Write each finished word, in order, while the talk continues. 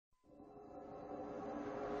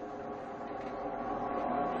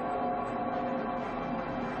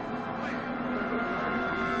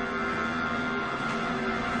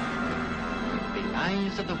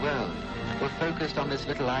attentions of the world were focused on this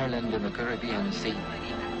little island in the Caribbean Sea.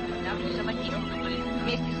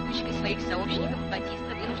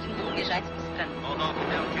 Although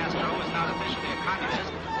Fidel Castro is not officially a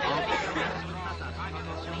communist,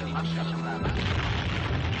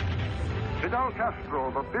 Fidel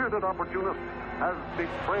Castro, the bearded opportunist, has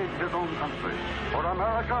betrayed his own country. For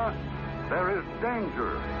America, there is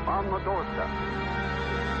danger on the doorstep.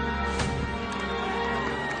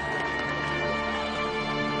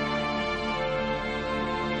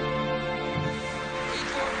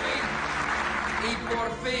 Y por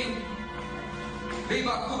fin,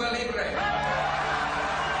 ¡viva Cuba Libre!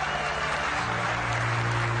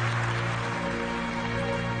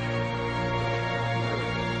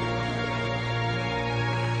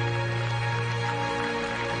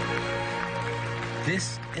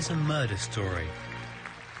 This is a murder story.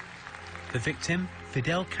 The victim,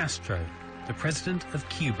 Fidel Castro, the president of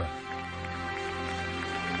Cuba.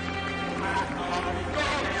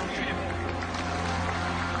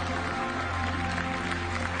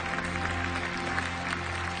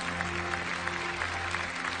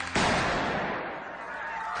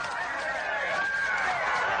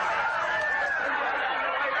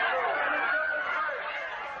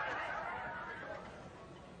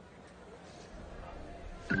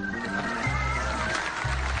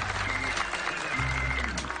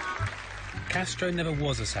 Castro never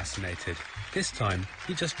was assassinated. This time,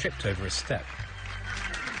 he just tripped over a step.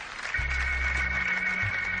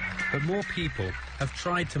 But more people have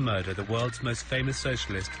tried to murder the world's most famous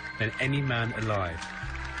socialist than any man alive.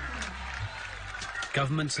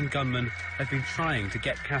 Governments and gunmen have been trying to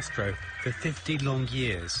get Castro for 50 long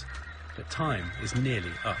years, but time is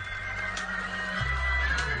nearly up.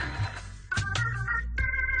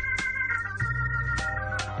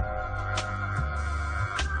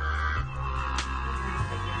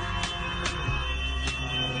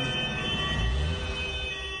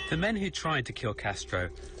 The men who tried to kill Castro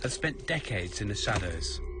have spent decades in the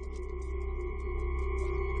shadows.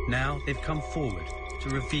 Now they've come forward to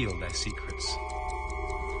reveal their secrets.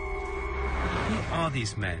 Who are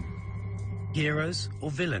these men? Heroes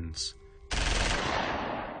or villains?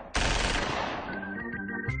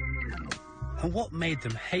 And what made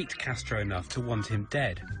them hate Castro enough to want him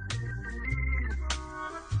dead?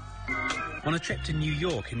 On a trip to New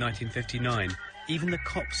York in 1959, even the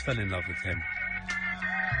cops fell in love with him.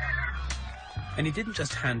 And he didn't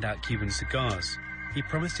just hand out Cuban cigars. He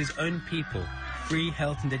promised his own people free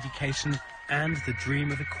health and education and the dream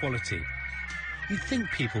of equality. You'd think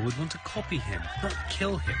people would want to copy him, not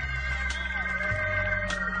kill him.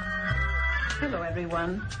 Hello,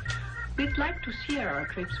 everyone. We'd like to share our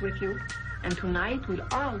trips with you, and tonight we'll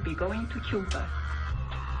all be going to Cuba.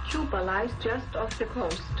 Cuba lies just off the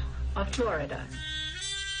coast of Florida.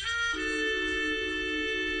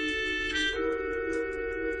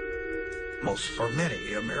 Most or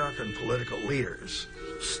many American political leaders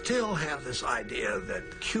still have this idea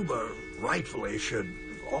that Cuba rightfully should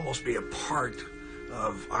almost be a part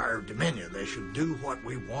of our dominion. They should do what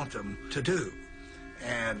we want them to do.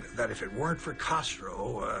 And that if it weren't for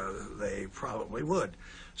Castro, they probably would.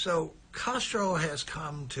 So Castro has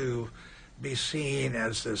come to be seen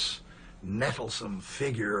as this nettlesome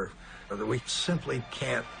figure that we simply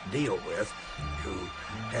can't deal with, who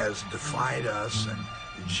has defied us and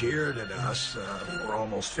jeered at us for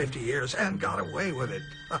almost 50 years and got away with it.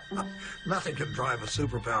 Nothing can drive a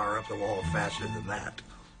superpower up the wall faster than that.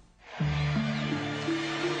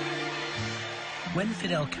 When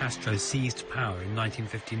Fidel Castro seized power in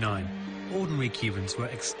 1959, ordinary Cubans were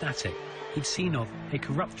ecstatic. He'd seen off a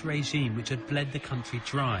corrupt regime which had bled the country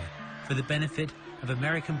dry for the benefit of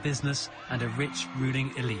American business and a rich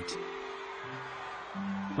ruling elite.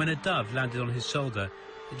 When a dove landed on his shoulder,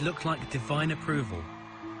 it looked like divine approval.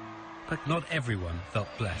 But not everyone felt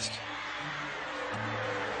blessed.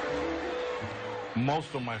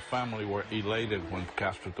 Most of my family were elated when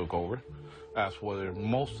Castro took over, as were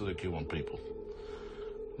most of the Cuban people.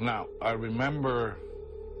 Now, I remember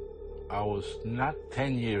I was not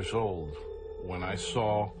 10 years old when I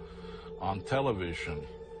saw on television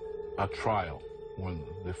a trial, when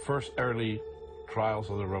the first early trials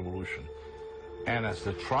of the revolution. And as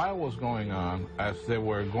the trial was going on, as they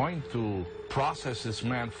were going to process this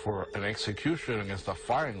man for an execution against a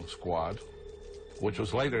firing squad, which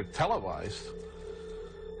was later televised,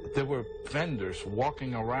 there were vendors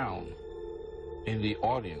walking around in the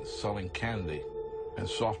audience selling candy and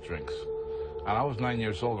soft drinks. And I was 9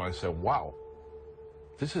 years old, and I said, wow,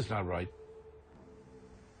 this is not right.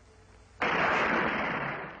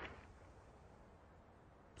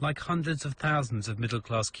 Like hundreds of thousands of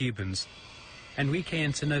middle-class Cubans, Enrique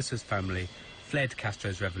Encinosa's family fled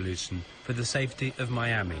Castro's revolution for the safety of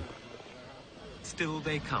Miami. Still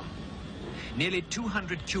they come. Nearly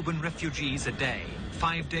 200 Cuban refugees a day,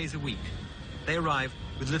 5 days a week. They arrive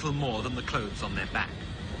with little more than the clothes on their back.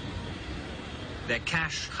 Their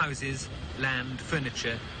cash, houses, land,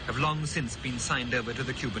 furniture have long since been signed over to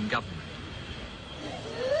the Cuban government.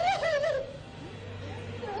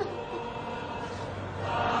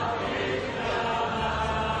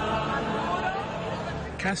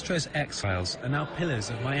 Castro's exiles are now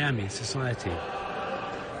pillars of Miami society.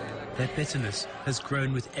 Their bitterness has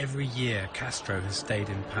grown with every year Castro has stayed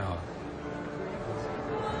in power.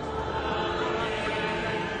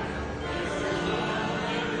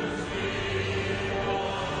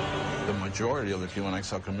 The majority of the Cuban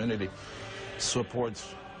exile community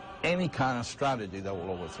supports any kind of strategy that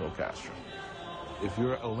will overthrow Castro. If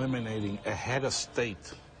you're eliminating a head of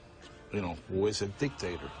state, who is a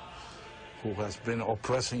dictator, who has been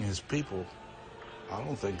oppressing his people,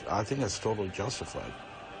 I think it's totally justified.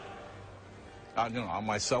 I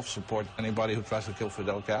myself support anybody who tries to kill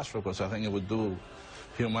Fidel Castro because I think it would do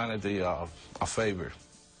humanity a favor.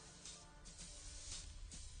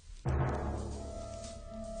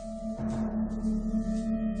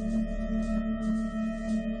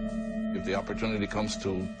 If the opportunity comes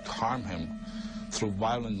to harm him through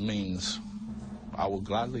violent means, I will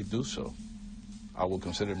gladly do so. I will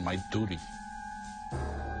consider it my duty.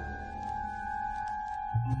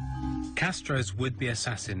 Castro's would-be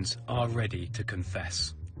assassins are ready to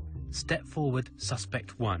confess. Step forward,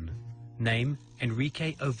 suspect 1. Name,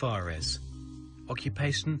 Enrique Ovares.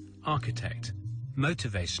 Occupation, architect.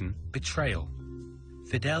 Motivation, betrayal.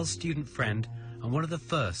 Fidel's student friend and one of the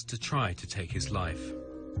first to try to take his life.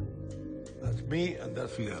 That's me and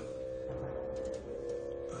that's Fidel.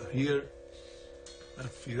 Here,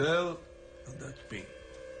 that's Fidel and that's me.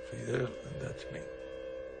 Fidel and that's me.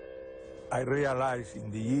 I realized in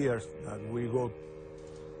the years that we go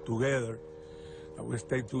together, that we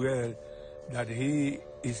stay together, that he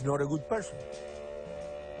is not a good person.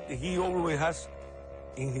 He always has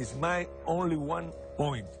in his mind only one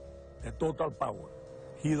point, the total power.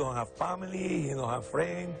 He don't have family, he don't have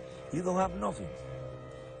friends, he don't have nothing.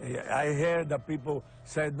 I heard that people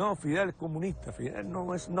said, no, Fidel es comunista. Fidel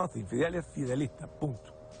no es nothing. Fidel es fidelista,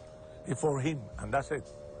 punto. It's for him, and that's it.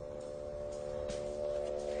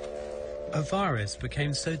 Ovares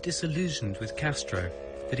became so disillusioned with Castro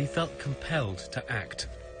that he felt compelled to act.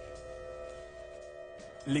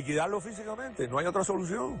 Liquidarlo físicamente, no hay otra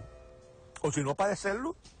solución. O si no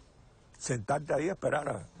padecerlo, sentarte ahí a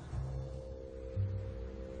esperar.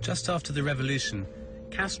 Just after the revolution,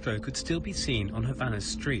 Castro could still be seen on Havana's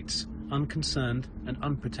streets, unconcerned and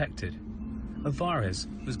unprotected. Ovares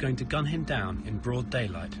was going to gun him down in broad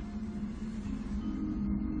daylight.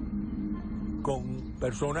 Con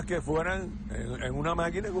personas que fueran en una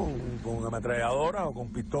máquina con ametralladoras o con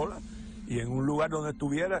pistolas y en un lugar donde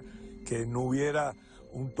estuviera que no hubiera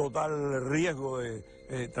un total riesgo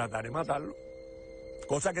de tratar de matarlo,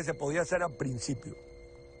 cosa que se podía hacer al principio.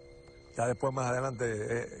 Ya después, más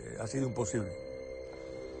adelante, ha sido imposible.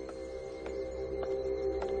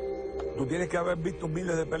 Tú tienes que haber visto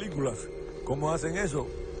miles de películas. ¿Cómo hacen eso?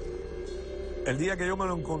 El día que yo me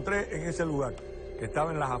lo encontré en ese lugar, que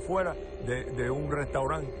estaba en las afueras de un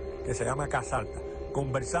restaurante que se llama Casa Alta,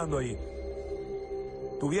 conversando allí.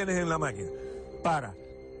 Tú vienes en la máquina,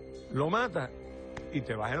 lo matas y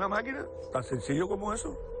te vas en la máquina, tan sencillo como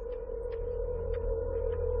eso.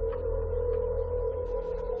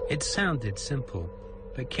 It sounded simple,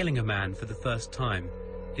 but killing a man for the first time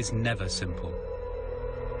is never simple.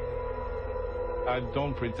 I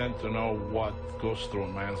don't pretend to know what goes through a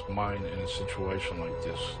man's mind in a situation like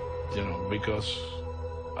this, because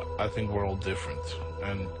I think we're all different.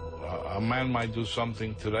 And a man might do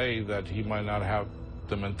something today that he might not have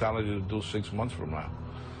the mentality to do 6 months from now,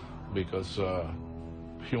 because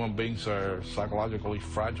human beings are psychologically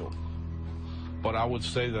fragile. But I would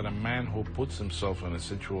say that a man who puts himself in a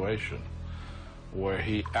situation where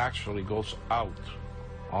he actually goes out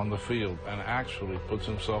on the field and actually puts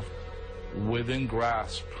himself within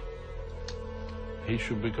grasp, he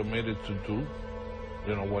should be committed to do,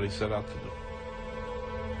 what he set out to do.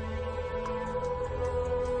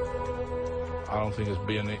 I don't think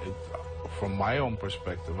from my own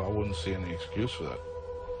perspective, I wouldn't see any excuse for that.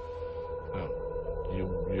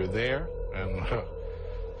 You're there, and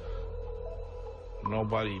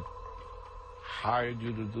nobody hired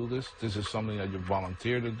you to do this. This is something that you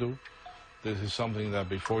volunteered to do. This is something that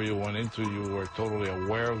before you went into, you were totally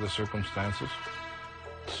aware of the circumstances.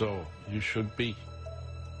 So you should be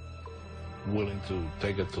willing to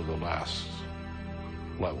take it to the last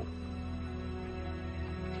level.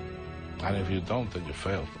 And if you don't, then you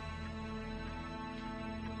failed.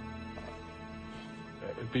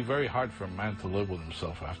 It'd be very hard for a man to live with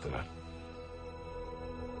himself after that.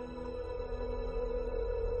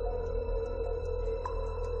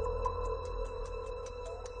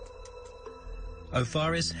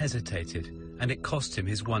 Ovares hesitated, and it cost him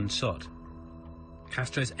his one shot.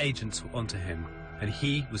 Castro's agents were onto him, and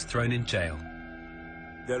he was thrown in jail.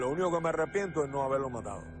 De lo único que me arrepiento es no haberlo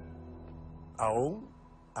matado, aún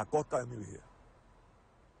a costa de mi vida.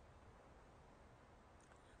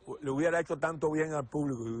 Le hubiera hecho tanto bien al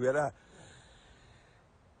público y hubiera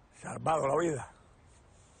salvado la vida.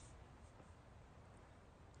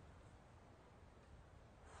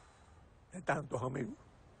 De tantos amigos.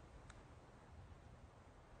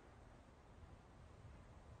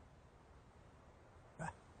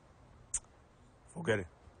 Forget it.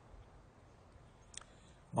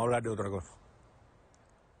 Vamos a hablar de otra cosa.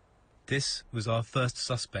 This was our first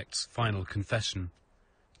suspect's final confession.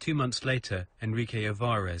 2 months later, Enrique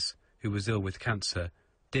Ovares, who was ill with cancer,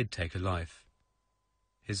 did take a life.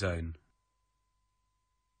 His own.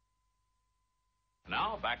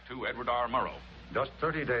 Now back to Edward R. Murrow. Just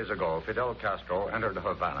 30 days ago, Fidel Castro entered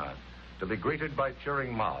Havana to be greeted by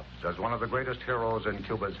cheering mobs as one of the greatest heroes in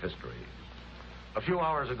Cuba's history. A few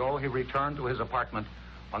hours ago, he returned to his apartment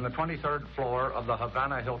on the 23rd floor of the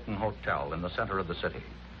Havana Hilton Hotel in the center of the city.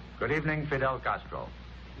 Good evening, Fidel Castro.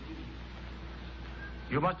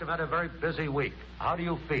 You must have had a very busy week. How do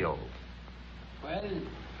you feel? Well,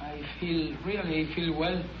 I feel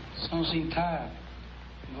well, something tired.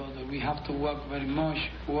 But we have to work very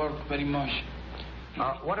much.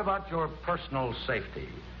 What about your personal safety?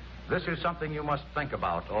 This is something you must think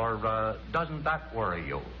about, or doesn't that worry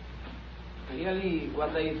you? Really, what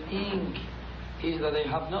I think is that I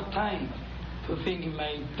have no time to think in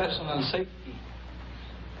my personal safety.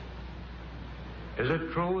 Is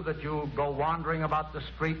it true that you go wandering about the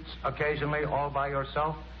streets occasionally all by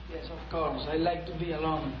yourself? Yes, of course. I like to be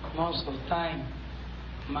alone most of the time.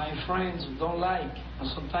 My friends don't like, and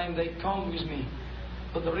sometimes they come with me.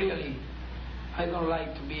 But really, I don't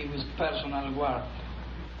like to be with personal guard.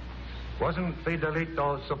 Wasn't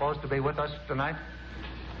Fidelito supposed to be with us tonight?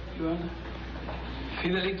 You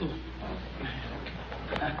Fidelito.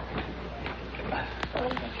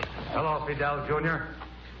 Hello, Fidel Jr.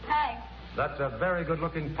 Hi. That's a very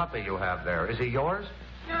good-looking puppy you have there. Is he yours?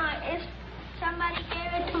 No, it's somebody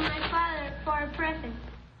gave it to my father for a present.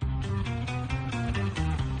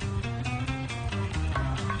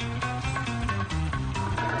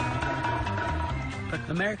 But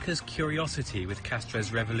America's curiosity with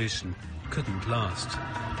Castro's revolution couldn't last.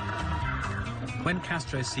 When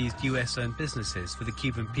Castro seized US-owned businesses for the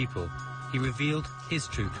Cuban people, he revealed his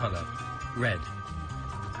true color, red.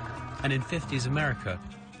 And in 50s America,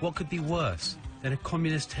 what could be worse than a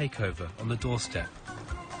communist takeover on the doorstep?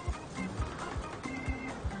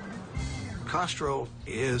 Castro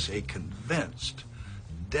is a convinced,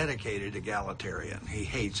 dedicated egalitarian. He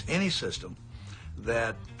hates any system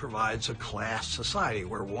that provides a class society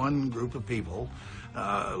where one group of people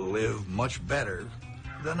live much better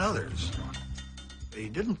than others. He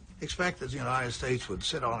didn't expect that the United States would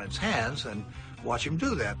sit on its hands and watch him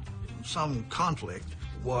do that. Some conflict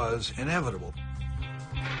was inevitable.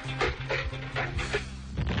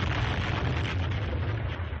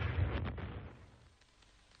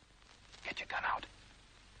 Get your gun out.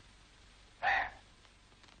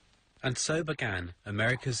 And so began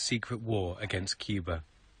America's secret war against Cuba.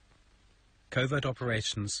 Covert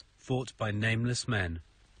operations fought by nameless men,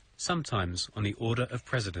 sometimes on the order of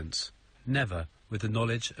presidents, never with the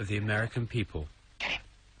knowledge of the American people.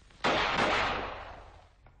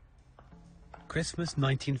 Christmas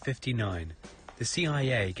 1959. The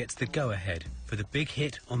CIA gets the go-ahead for the big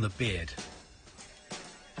hit on the beard.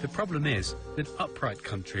 The problem is that upright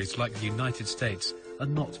countries like the United States are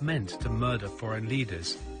not meant to murder foreign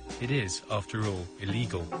leaders. It is, after all,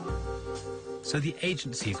 illegal. So the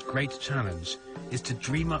agency's great challenge is to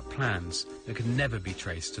dream up plans that can never be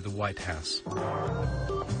traced to the White House.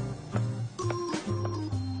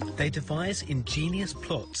 They devise ingenious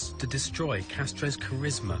plots to destroy Castro's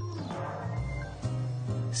charisma.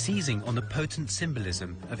 Seizing on the potent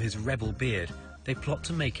symbolism of his rebel beard, they plot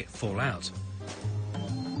to make it fall out.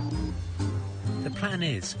 The plan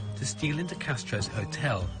is to steal into Castro's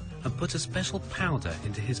hotel and put a special powder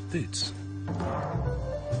into his boots.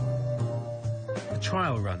 The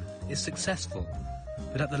trial run is successful,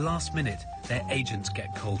 but at the last minute, their agents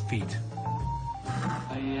get cold feet.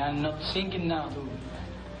 I am not thinking now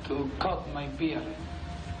to cut my beard,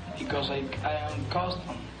 because I am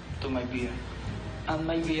accustomed to my beard. And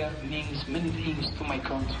my beard means many things to my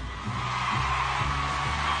country.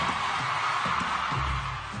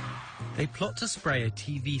 They plot to spray a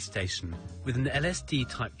TV station with an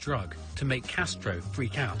LSD-type drug to make Castro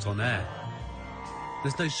freak out on air.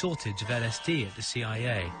 There's no shortage of LSD at the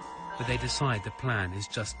CIA, but they decide the plan is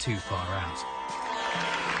just too far out.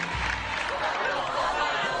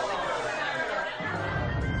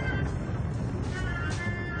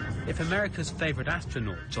 If America's favourite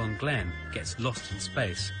astronaut, John Glenn, gets lost in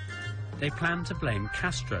space, they plan to blame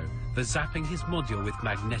Castro for zapping his module with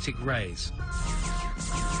magnetic rays.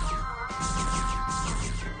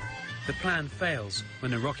 The plan fails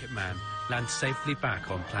when the rocket man lands safely back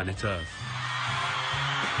on planet Earth.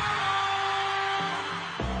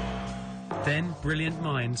 Then brilliant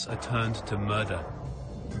minds are turned to murder.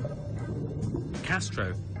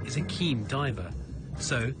 Castro is a keen diver,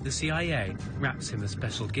 so the CIA wraps him a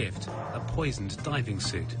special gift, a poisoned diving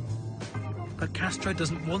suit. But Castro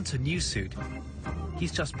doesn't want a new suit.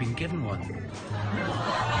 He's just been given one.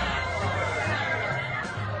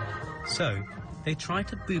 So, they try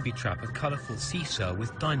to booby-trap a colourful seashell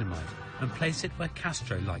with dynamite and place it where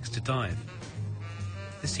Castro likes to dive.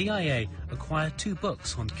 The CIA acquire 2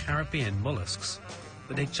 books on Caribbean mollusks,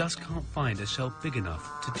 but they just can't find a shell big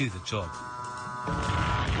enough to do the job.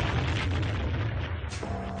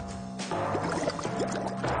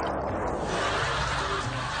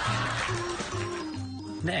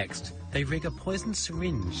 Next, they rig a poisoned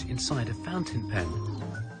syringe inside a fountain pen.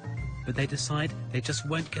 But they decide they just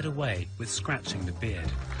won't get away with scratching the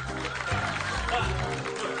beard.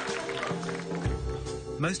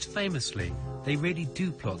 Most famously, they really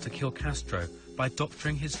do plot to kill Castro by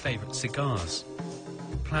doctoring his favourite cigars.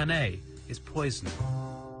 Plan A is poison.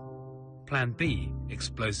 Plan B,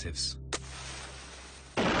 explosives.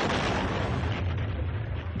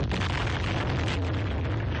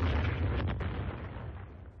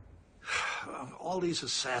 All these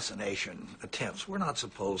assassination attempts, we're not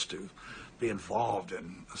supposed to be involved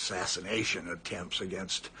in assassination attempts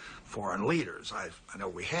against foreign leaders. I know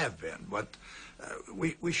we have been, but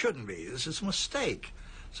we shouldn't be. This is a mistake.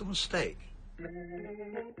 It's a mistake.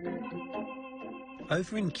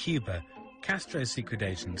 Over in Cuba, Castro's secret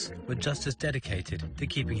agents were just as dedicated to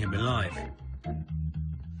keeping him alive.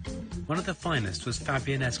 One of the finest was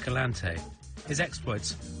Fabian Escalante. His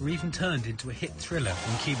exploits were even turned into a hit thriller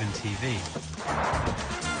on Cuban TV.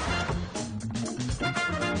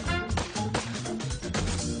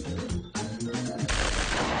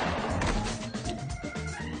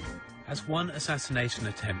 As one assassination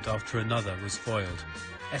attempt after another was foiled,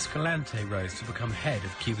 Escalante rose to become head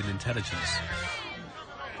of Cuban intelligence.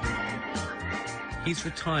 He's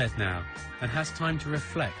retired now and has time to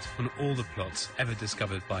reflect on all the plots ever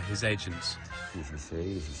discovered by his agents.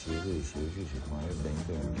 16, 17, 18, 19,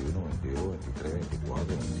 20, 21, 22, 23, 24,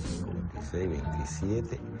 25, 26,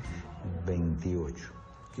 27, 28.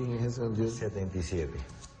 ¿Quién es ese? 77.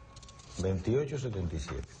 28,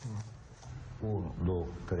 77. 1, 2,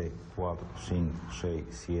 3, 4, 5,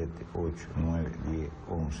 6, 7, 8, 9, 10,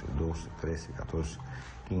 11, 12, 13, 14,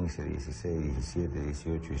 15, 16, 17,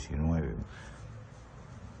 18, 19.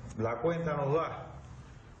 La cuenta nos da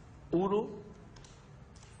 1,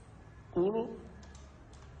 1,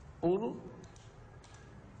 1,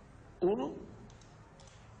 1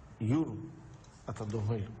 y 1 hasta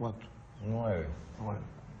 2004. 9.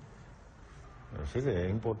 Así que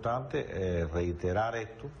es importante reiterar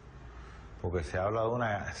esto, porque se habla de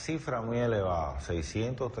una cifra muy elevada,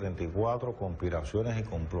 634 conspiraciones y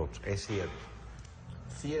complots. Es cierto.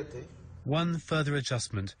 7. One further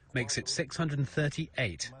adjustment makes it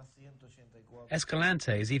 638.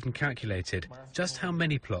 Escalante has even calculated just how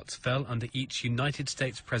many plots fell under each United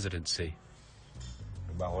States presidency.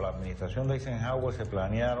 Bajo la administración de Eisenhower se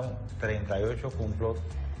planearon 38 complots.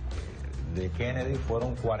 De Kennedy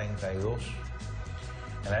fueron 42.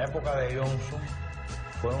 En la época de Johnson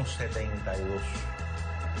fueron 72.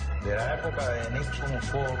 De la época de Nixon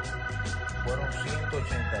Ford fueron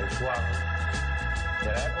 184. De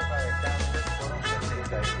la época de Carter fueron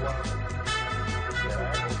 64. De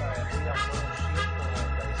la época de Reagan fueron 196.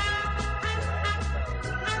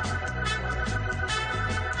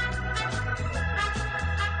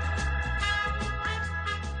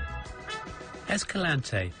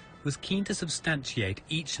 Escalante was keen to substantiate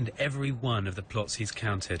each and every one of the plots he's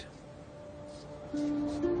counted.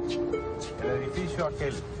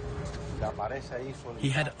 He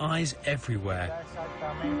had eyes everywhere,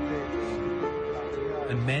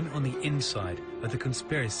 and men on the inside of the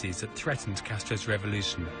conspiracies that threatened Castro's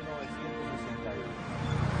revolution.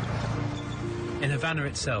 In Havana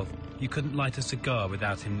itself, you couldn't light a cigar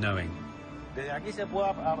without him knowing. There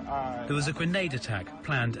was a grenade attack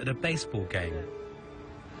planned at a baseball game.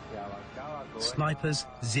 Snipers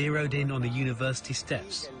zeroed in on the university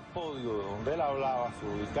steps podio donde él hablaba se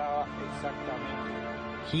ubicaba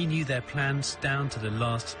exactamente. He knew their plans down to the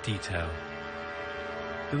last detail.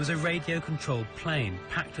 There was a radio-controlled plane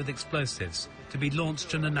packed with explosives to be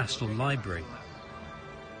launched from the National Library.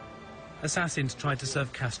 Assassins tried to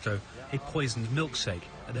serve Castro a poisoned milkshake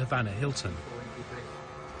at the Havana Hilton.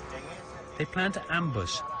 They planned to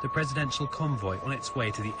ambush the presidential convoy on its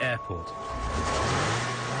way to the airport.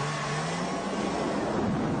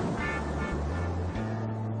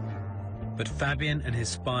 But Fabian and his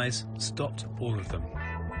spies stopped all of them.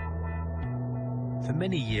 For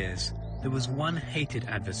many years, there was one hated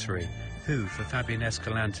adversary who, for Fabian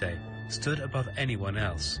Escalante, stood above anyone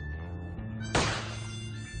else.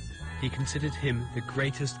 He considered him the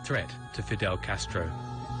greatest threat to Fidel Castro.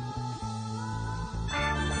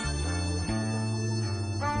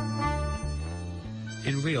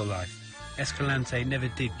 In real life, Escalante never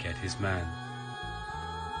did get his man.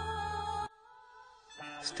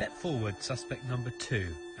 Step forward suspect number 2,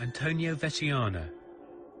 Antonio Veciana.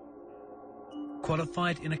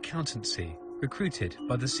 Qualified in accountancy, recruited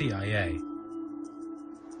by the CIA.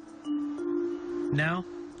 Now,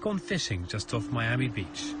 gone fishing just off Miami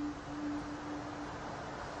Beach.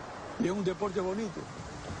 Y es un deporte bonito,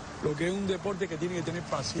 lo que es un deporte que tiene que tener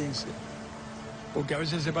paciencia, porque a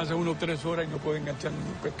veces se pasa 1 o 3 horas y no puede enganchar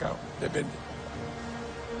ningún pescado, depende.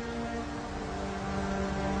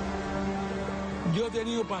 Yo he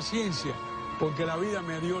tenido paciencia, porque la vida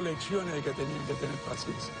me dio lecciones de que tenía que tener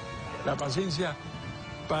paciencia. La paciencia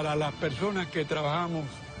para las personas que trabajamos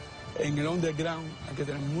en el underground, hay que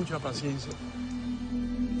tener mucha paciencia.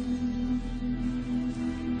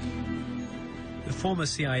 The former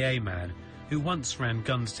CIA man, who once ran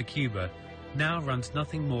guns to Cuba, now runs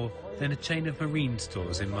nothing more than a chain of marine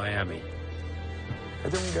stores in Miami.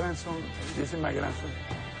 Este es mi grandson, this is my grandson.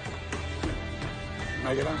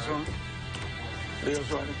 My grandson, Leo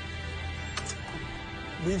Suarez.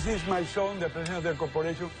 This is my son, the president of the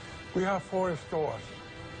corporation. We have 4 stores.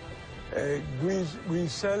 We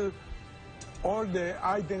sell all the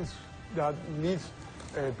items that needs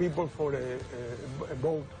people for a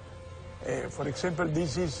boat. For example,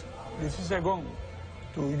 this is a gun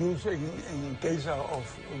to use in case of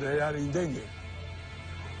they are in danger.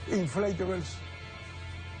 Inflatables,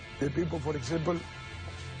 the people, for example,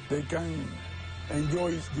 they can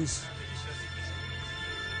enjoy this.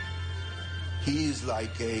 He is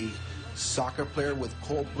like a soccer player with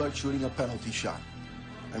cold blood shooting a penalty shot.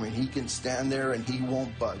 I mean, he can stand there and he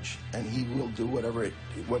won't budge, and he will do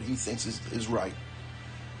what he thinks is right.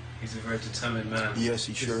 He's a very determined man. Yes,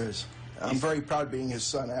 he sure is. I'm very proud being his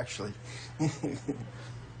son, actually.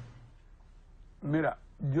 Mira,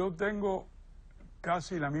 yo tengo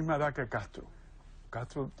casi la misma edad que Castro.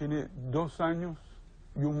 Castro tiene 2 años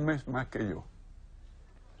y 1 mes más que yo.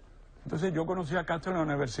 Entonces yo conocí a Castro en la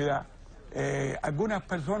universidad. Algunas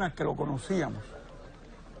personas que lo conocíamos,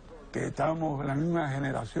 que estábamos en la misma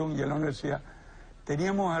generación y en la universidad,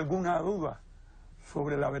 teníamos alguna duda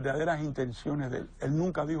sobre las verdaderas intenciones de él. Él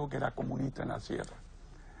nunca dijo que era comunista en la sierra.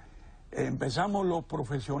 Empezamos los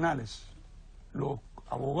profesionales, los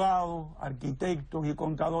abogados, arquitectos y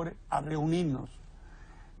contadores, a reunirnos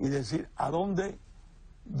y decir a dónde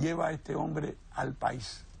lleva este hombre al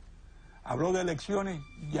país. Habló de elecciones,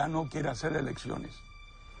 ya no quiere hacer elecciones.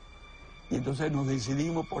 Y entonces nos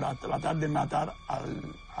decidimos por tratar de matar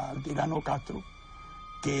al tirano Castro,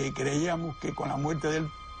 que creíamos que con la muerte de él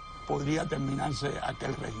podría terminarse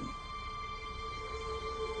aquel régimen.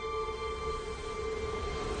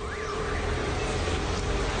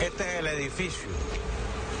 Este es el edificio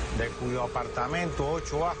de cuyo apartamento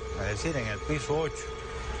 8A, es decir, en el piso 8,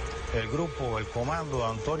 el grupo, el comando de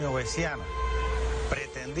Antonio Veciana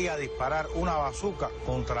pretendía disparar una bazuca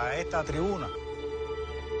contra esta tribuna.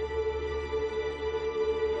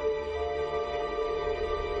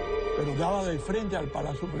 Pero daba de frente al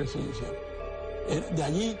Palacio Presidencial. De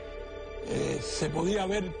allí se podía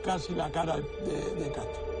ver casi la cara de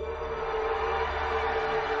Castro.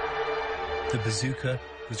 The bazooka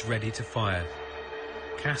was ready to fire.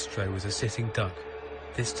 Castro was a sitting duck.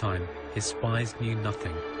 This time, his spies knew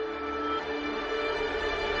nothing.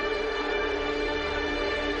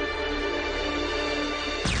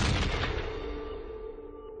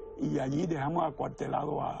 Y allí dejamos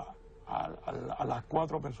acuartelado a las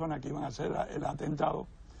 4 personas que iban a hacer el atentado,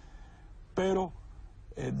 pero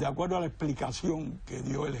de acuerdo a la explicación que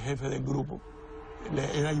dio el jefe del grupo,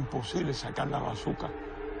 era imposible sacar la bazuca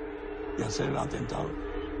y hacer el atentado.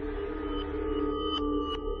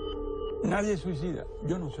 Nadie suicida.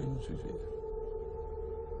 Yo no soy un suicida.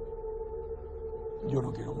 Yo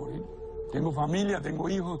no quiero morir. Tengo familia, tengo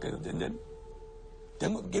hijos que atender.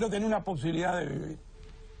 Quiero tener una posibilidad de vivir.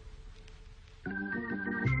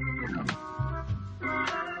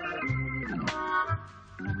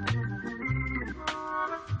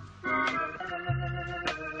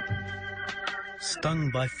 Stung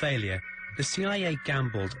by failure, the CIA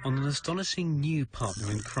gambled on an astonishing new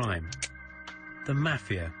partner in crime, the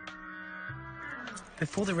Mafia.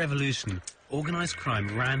 Before the revolution, organized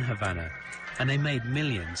crime ran Havana, and they made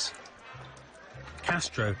millions.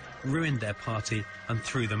 Castro ruined their party and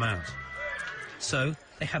threw them out. So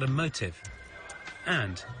they had a motive,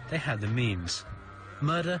 and they had the means.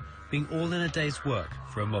 Murder being all in a day's work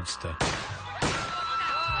for a mobster.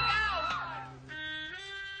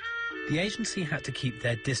 The agency had to keep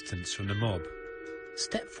their distance from the mob.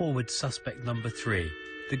 Step forward suspect number 3,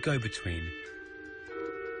 the go-between.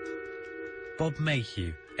 Bob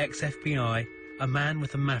Mayhew, ex-FBI, a man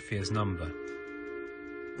with the Mafia's number.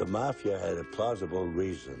 The Mafia had a plausible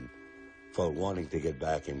reason for wanting to get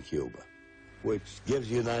back in Cuba, which gives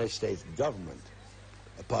the United States government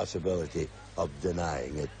a possibility of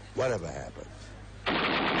denying it, whatever happens.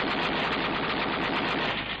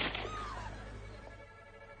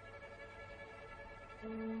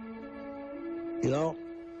 You know,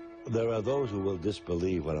 there are those who will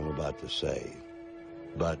disbelieve what I'm about to say,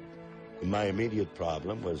 but my immediate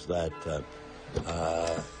problem was that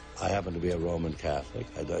I happen to be a Roman Catholic.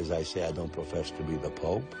 As I say, I don't profess to be the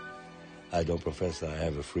Pope. I don't profess that I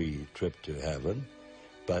have a free trip to heaven,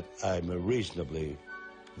 but I'm a reasonably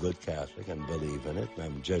good Catholic and believe in it.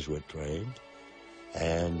 I'm Jesuit trained,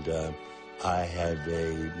 and I had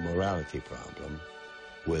a morality problem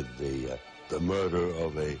with the murder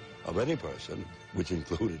of any person, which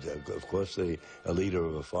included, of course, a leader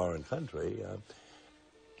of a foreign country.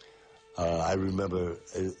 I remember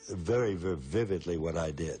very, very vividly what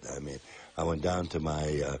I did. I mean, I went down to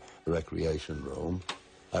my recreation room.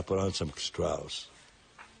 I put on some Strauss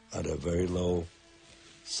at a very low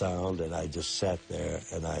sound, and I just sat there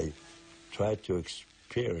and I tried to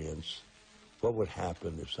experience what would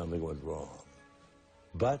happen if something went wrong.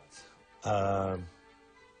 But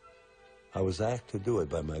I was asked to do it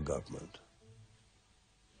by my government.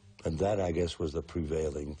 And that, I guess, was the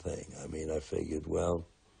prevailing thing. I mean, I figured, well,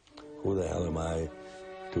 who the hell am I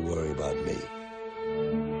to worry about me?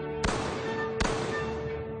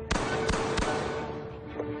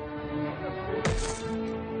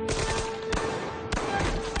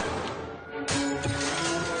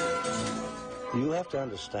 You have to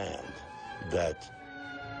understand that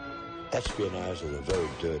espionage is a very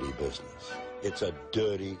dirty business. It's a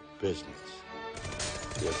dirty business.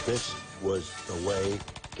 If this was the way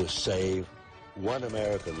to save one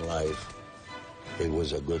American life, it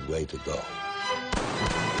was a good way to go.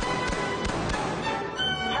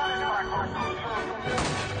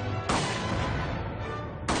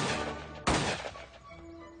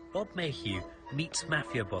 Bob Mayhew meets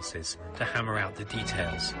Mafia bosses to hammer out the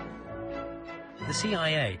details. The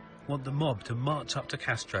CIA want the mob to march up to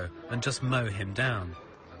Castro and just mow him down.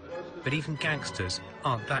 But even gangsters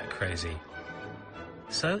aren't that crazy.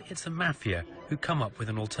 So it's the Mafia who come up with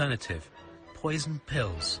an alternative: poison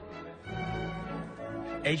pills.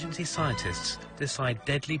 Agency scientists decide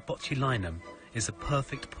deadly botulinum is a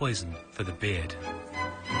perfect poison for the beard.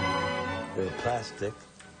 They're plastic,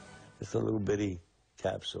 just a little bitty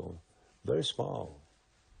capsule, very small.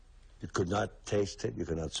 You could not taste it, you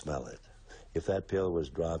could not smell it. If that pill was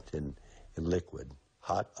dropped in liquid,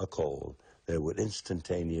 hot or cold, they would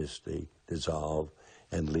instantaneously dissolve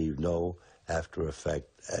and leave no after effect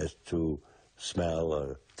as to smell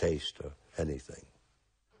or taste or anything.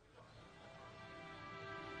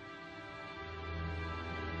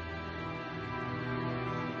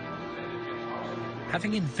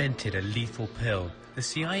 Having invented a lethal pill, the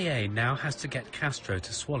CIA now has to get Castro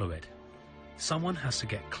to swallow it. Someone has to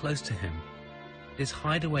get close to him. His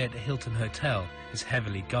hideaway at the Hilton Hotel is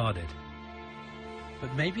heavily guarded.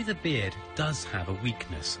 But maybe the beard does have a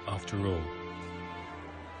weakness after all.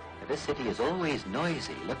 This city is always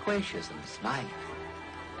noisy, loquacious and snide,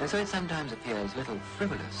 and so it sometimes appears a little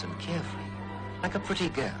frivolous and carefree, like a pretty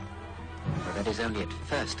girl. But that is only at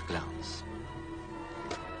first glance.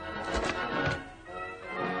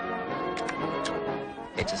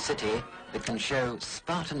 It's a city that can show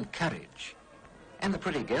Spartan courage, and the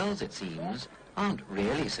pretty girls, it seems, aren't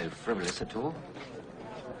really so frivolous at all.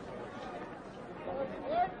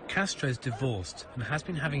 Castro's divorced and has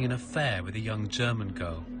been having an affair with a young German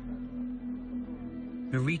girl.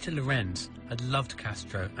 Marita Lorenz had loved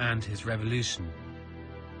Castro and his revolution.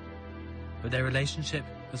 But their relationship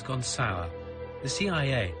has gone sour. The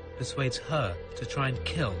CIA persuades her to try and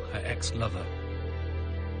kill her ex-lover.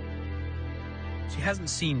 She hasn't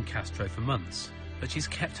seen Castro for months, but she's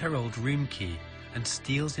kept her old room key and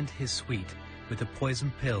steals into his suite with the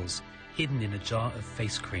poison pills hidden in a jar of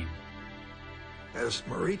face cream. As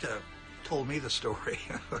Marita told me the story.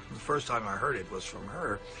 The first time I heard it was from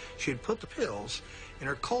her. She had put the pills in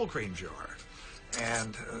her cold cream jar.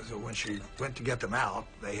 And so when she went to get them out,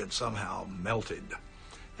 they had somehow melted.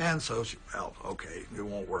 And so she, well, okay, it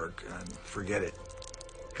won't work, and forget it.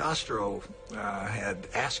 Castro had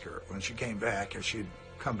asked her when she came back if she'd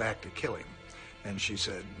come back to kill him. And she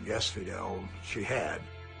said, yes, Fidel, she had.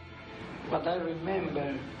 What I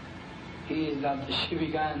remember is that she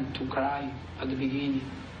began to cry at the beginning,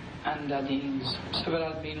 and that in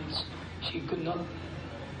several minutes she could not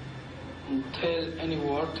tell any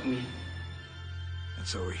word to me. And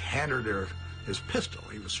so he handed her his pistol.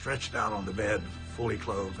 He was stretched out on the bed, fully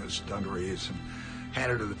clothed in his dungarees, and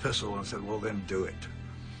handed her the pistol and said, well, then do it.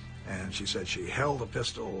 And she said she held the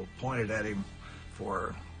pistol, pointed at him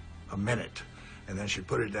for a minute, and then she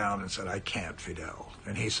put it down and said, I can't, Fidel.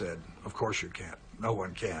 And he said, of course you can't. No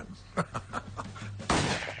one can.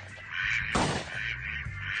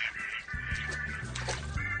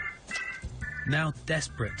 Now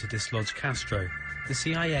desperate to dislodge Castro, the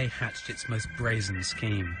CIA hatched its most brazen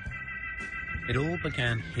scheme. It all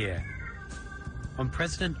began here. On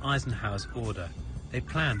President Eisenhower's order, they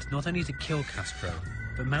planned not only to kill Castro,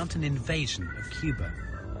 but mount an invasion of Cuba.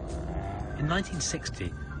 In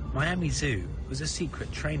 1960, Miami Zoo was a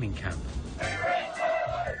secret training camp.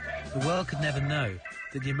 The world could never know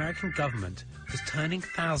that the American government was turning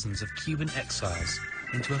thousands of Cuban exiles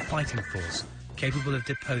into a fighting force capable of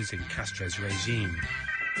deposing Castro's regime.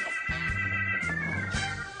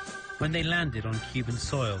 When they landed on Cuban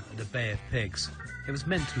soil at the Bay of Pigs, it was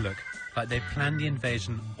meant to look like they planned the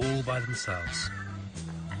invasion all by themselves.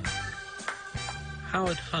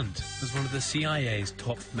 Howard Hunt was one of the CIA's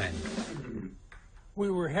top men. We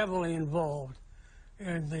were heavily involved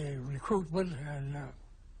in the recruitment and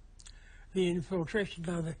the infiltration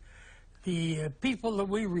of the people that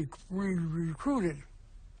we recruited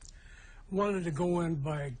wanted to go in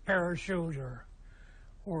by parachute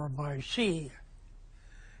or by sea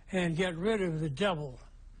and get rid of the devil,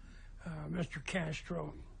 Mr.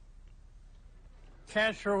 Castro.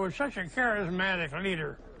 Castro was such a charismatic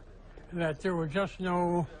leader that there was just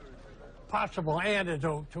no possible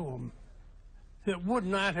antidote to him that would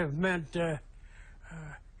not have meant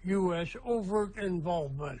U.S. overt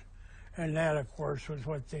involvement. And that, of course, was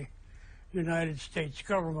what the United States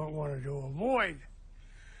government wanted to avoid.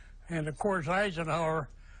 And, of course, Eisenhower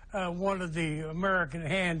wanted the American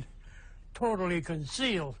hand totally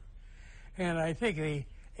concealed. And I think the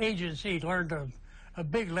agency learned a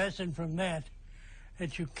big lesson from that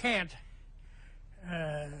you can't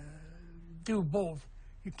do both.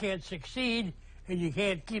 You can't succeed, and you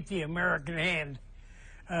can't keep the American hand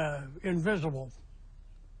invisible.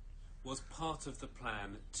 Was part of the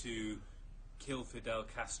plan to kill Fidel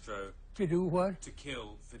Castro? To do what? To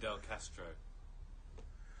kill Fidel Castro.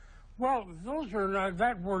 Well, those are not,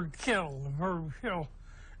 that word kill, the verb kill,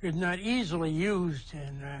 is not easily used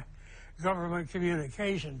in government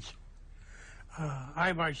communications.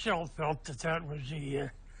 I myself felt that that was the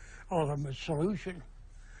ultimate solution,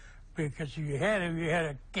 because if you had him, you had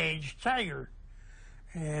a caged tiger.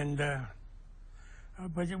 And,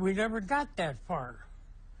 but we never got that far.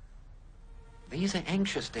 These are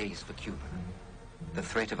anxious days for Cuba. The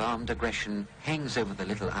threat of armed aggression hangs over the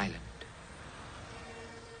little island.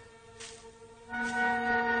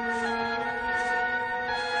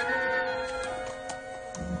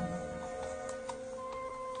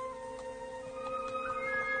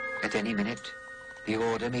 At any minute, the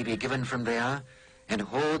order may be given from there, and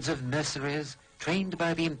hordes of mercenaries, trained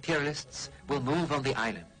by the imperialists, will move on the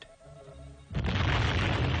island.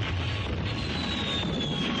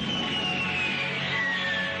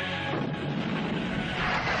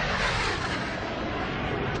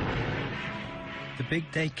 The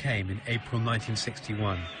big day came in April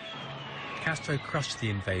 1961. Castro crushed the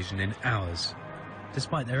invasion in hours.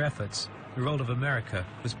 Despite their efforts, the role of America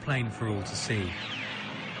was plain for all to see.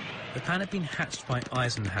 The plan had been hatched by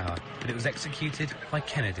Eisenhower, but it was executed by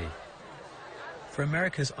Kennedy. For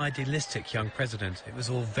America's idealistic young president, it was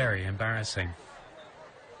all very embarrassing.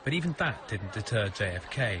 But even that didn't deter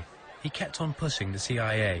JFK. He kept on pushing the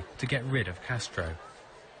CIA to get rid of Castro.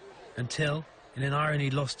 Until, in an irony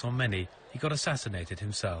lost on many, he got assassinated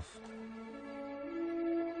himself.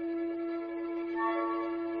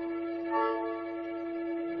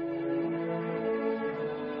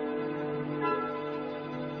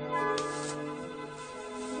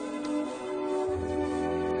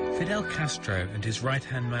 Fidel Castro and his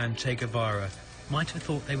right-hand man Che Guevara might have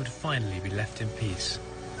thought they would finally be left in peace,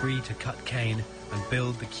 free to cut cane and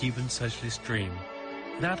build the Cuban socialist dream,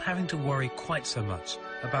 without having to worry quite so much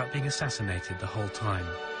about being assassinated the whole time.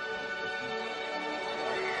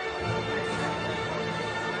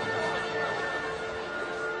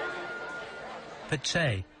 But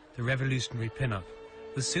Che, the revolutionary pin-up,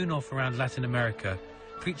 was soon off around Latin America,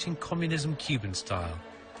 preaching communism Cuban style,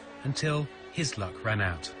 until his luck ran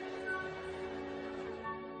out.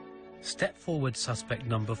 Step forward suspect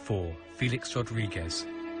number 4, Felix Rodriguez.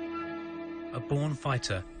 A born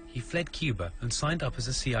fighter, he fled Cuba and signed up as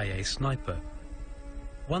a CIA sniper.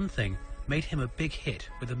 One thing made him a big hit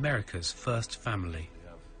with America's first family.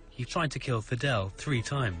 He tried to kill Fidel 3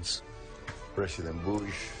 times. President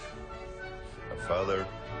Bush, my father,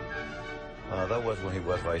 that was when he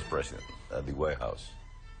was vice president at the White House.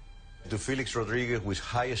 To Felix Rodriguez, with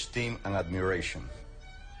high esteem and admiration,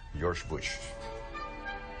 George Bush.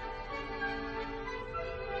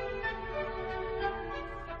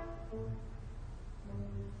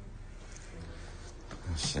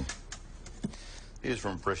 Let's see. This is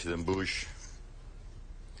from President Bush.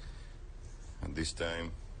 And this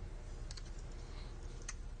time,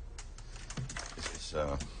 this is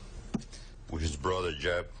Bush's brother,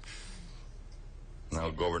 Jeb, now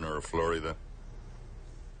governor of Florida.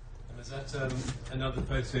 And is that another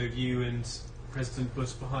photo of you and President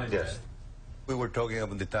Bush behind Yes. We were talking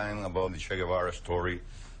at the time about the Che Guevara story,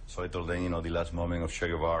 so I told them, you know, the last moment of Che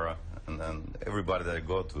Guevara, and then everybody that I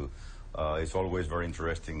go to, it's always very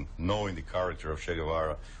interesting knowing the character of Che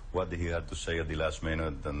Guevara, what did he have to say at the last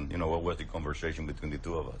minute, and, you know, what was the conversation between the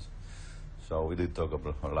two of us. So we did talk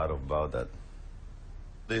a lot about that.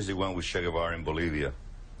 This is the one with Che Guevara in Bolivia.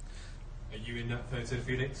 Are you in that photo,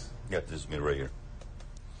 Felix? Yeah, this is me right here.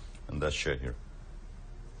 And that's Che here.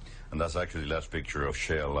 And that's actually the last picture of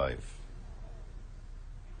Che alive.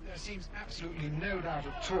 There seems absolutely no doubt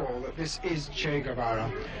at all that this is Che Guevara.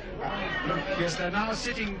 Look, yes, they're now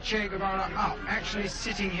sitting Che Guevara up, actually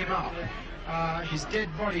sitting him up. His dead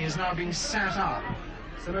body is now being sat up.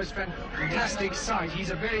 It's the most fantastic sight.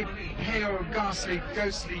 He's a very pale, ghastly,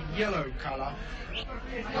 ghostly yellow colour.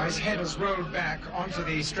 His head has rolled back onto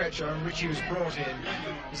the stretcher on which he was brought in.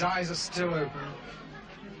 His eyes are still open.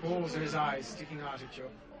 Balls of his eyes sticking out at you.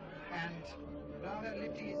 And now they're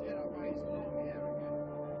lifting his head up by his long hair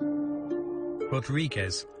again.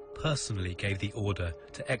 Rodriguez personally gave the order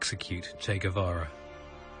to execute Che Guevara.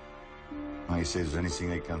 He says,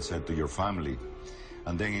 anything I can say to your family.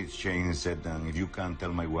 And then he changed and said, if you can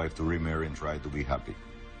tell my wife to remarry and try to be happy.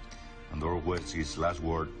 And those was his last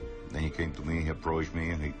word. Then he came to me, he approached me,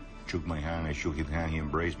 and he shook my hand, I shook his hand, he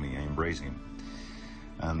embraced me, I embraced him.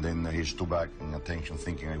 And then he stood back in attention,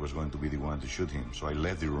 thinking I was going to be the one to shoot him. So I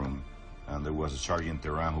left the room, and there was a Sergeant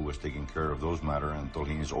Terran who was taking care of those matters, and told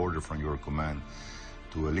him his order from your command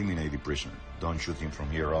to eliminate the prisoner. Don't shoot him from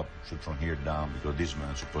here up, shoot from here down, because this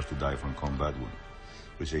man is supposed to die from combat wound.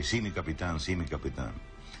 We say, "Si mi Capitan, si mi Capitan."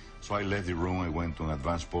 So I left the room, I went to an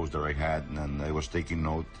advanced post that I had, and I was taking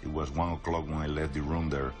note. It was 1 o'clock when I left the room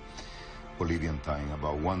there, Bolivian time.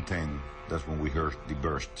 About 1:10, that's when we heard the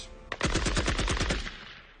burst.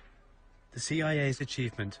 The CIA's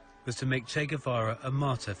achievement was to make Che Guevara a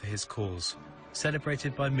martyr for his cause,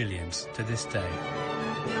 celebrated by millions to this day.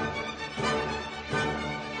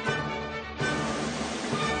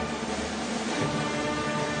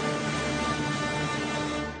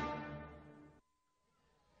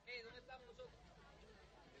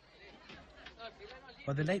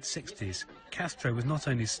 By the late 60s, Castro was not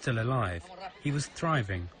only still alive, he was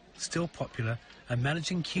thriving, still popular, and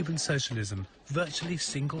managing Cuban socialism virtually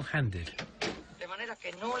single-handed.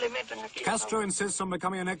 Castro insists on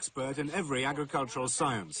becoming an expert in every agricultural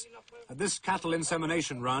science. At this cattle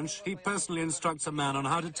insemination ranch, he personally instructs a man on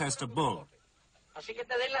how to test a bull.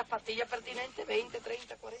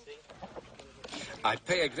 I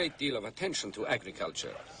pay a great deal of attention to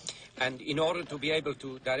agriculture. And in order to be able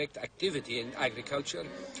to direct activity in agriculture,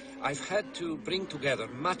 I've had to bring together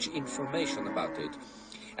much information about it.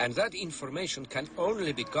 And that information can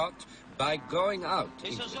only be got by going out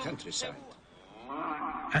into the countryside.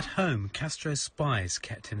 At home, Castro's spies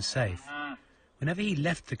kept him safe. Whenever he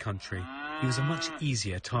left the country, he was a much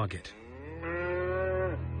easier target.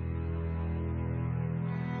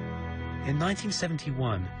 In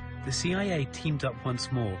 1971, the CIA teamed up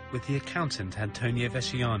once more with the accountant Antonio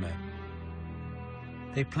Veciano.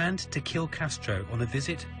 They planned to kill Castro on a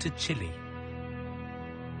visit to Chile.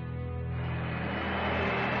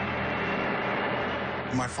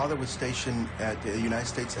 My father was stationed at the United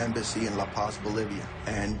States Embassy in La Paz, Bolivia,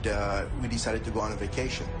 and we decided to go on a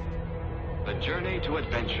vacation. The journey to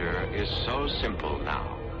adventure is so simple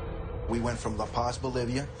now. We went from La Paz,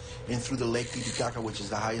 Bolivia, in through the Lake Titicaca, which is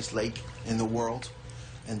the highest lake in the world,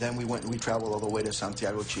 and then we traveled all the way to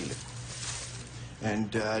Santiago, Chile.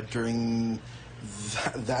 And during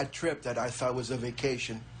that trip that I thought was a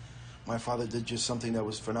vacation, my father did just something that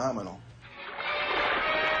was phenomenal.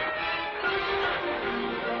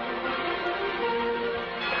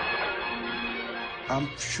 I'm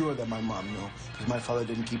sure that my mom knew, because my father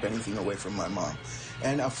didn't keep anything away from my mom.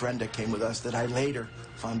 And a friend that came with us that I later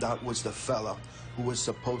found out was the fellow who was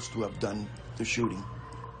supposed to have done the shooting.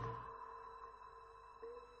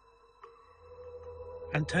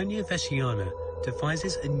 Antonio Veciana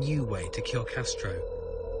devises a new way to kill Castro.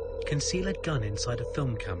 Conceal a gun inside a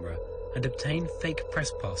film camera and obtain fake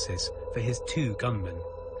press passes for his 2 gunmen.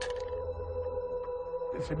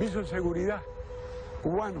 El Servicio de Seguridad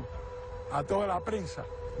cubano, a toda la prensa,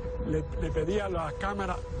 le pedía las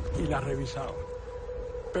cámaras y las revisaba.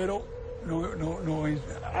 Pero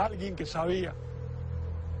alguien que sabía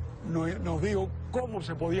nos dijo cómo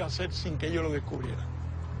se podía hacer sin que yo lo descubriera.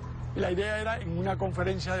 Y la idea era, en una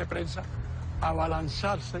conferencia de prensa,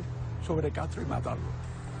 abalanzarse sobre Castro y matarlo.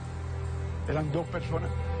 Eran 2 personas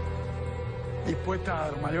dispuestas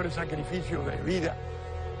a los mayores sacrificios de vida.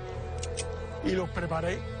 Y los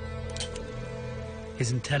preparé.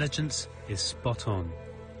 His intelligence is spot on.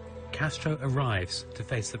 Castro arrives to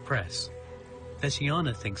face the press.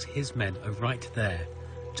 Veciana thinks his men are right there,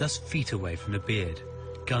 just feet away from the beard,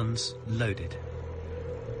 guns loaded.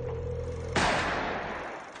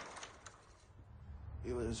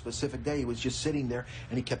 It was a specific day. He was just sitting there,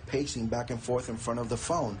 and he kept pacing back and forth in front of the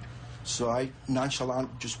phone. So I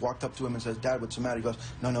nonchalant just walked up to him and said, "Dad, what's the matter?" He goes,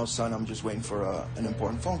 No, son, I'm just waiting for an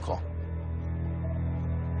important phone call."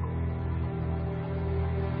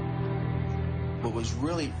 What was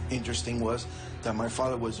really interesting was that my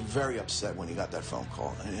father was very upset when he got that phone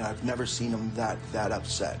call. And I've never seen him that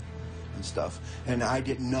upset and stuff. And I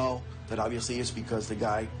didn't know that obviously it's because the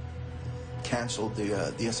guy canceled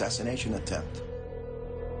the assassination attempt.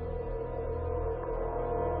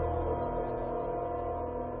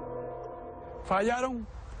 Fallaron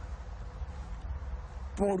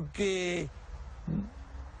porque,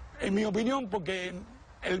 en mi opinión, porque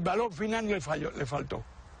el valor final le faltó.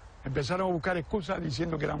 Empezaron a buscar excusas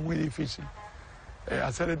diciendo que era muy difícil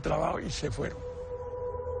hacer el trabajo y se fueron.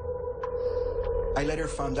 I later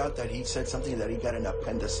found out that he said something that he got an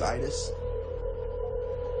appendicitis.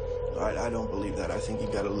 I don't believe that. I think he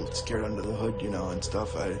got a little scared under the hood, and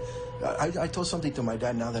stuff. I told something to my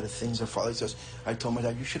dad now that things are falling. He says, I told my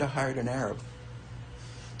dad, you should have hired an Arab.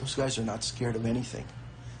 Those guys are not scared of anything.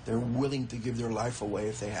 They're willing to give their life away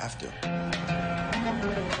if they have to.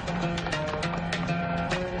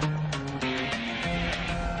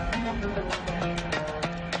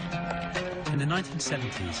 In the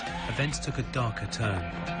 1970s, events took a darker turn.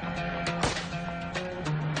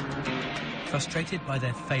 Frustrated by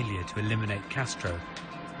their failure to eliminate Castro,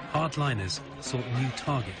 hardliners sought new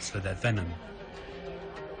targets for their venom.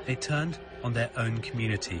 They turned on their own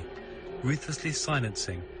community, ruthlessly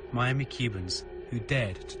silencing Miami Cubans who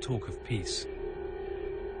dared to talk of peace.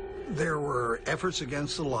 There were efforts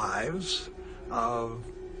against the lives of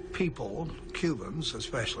people, Cubans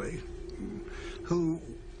especially, who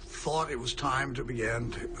thought it was time to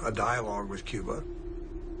begin a dialogue with Cuba.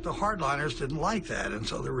 The hardliners didn't like that, and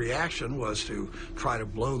so the reaction was to try to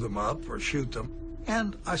blow them up or shoot them.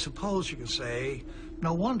 And I suppose you could say,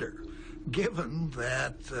 no wonder, given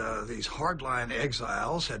that these hardline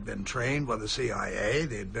exiles had been trained by the CIA,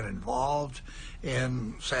 they had been involved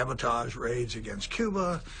in sabotage raids against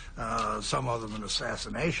Cuba, some of them in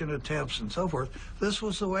assassination attempts and so forth. This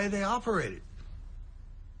was the way they operated.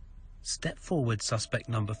 Step forward suspect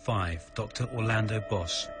number 5, Dr. Orlando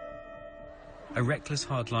Bosch. A reckless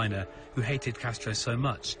hardliner who hated Castro so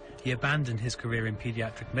much, he abandoned his career in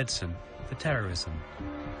pediatric medicine for terrorism.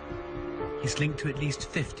 He's linked to at least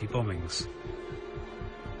 50 bombings.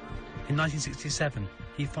 In 1967,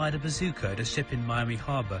 he fired a bazooka at a ship in Miami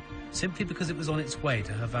Harbor simply because it was on its way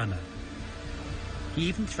to Havana. He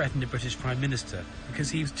even threatened the British Prime Minister because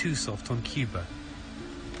he was too soft on Cuba.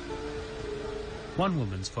 One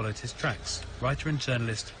woman's followed his tracks, writer and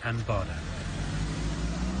journalist Ann Barder.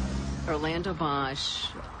 Orlando Bosch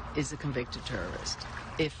is a convicted terrorist.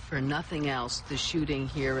 If for nothing else, the shooting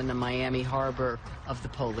here in the Miami harbor of the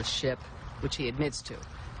Polish ship, which he admits to.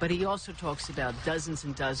 But he also talks about dozens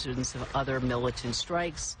and dozens of other militant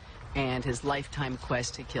strikes and his lifetime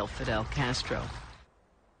quest to kill Fidel Castro.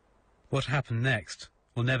 What happened next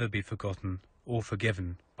will never be forgotten or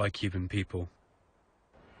forgiven by Cuban people.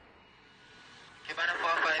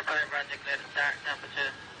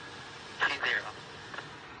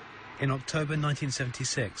 In October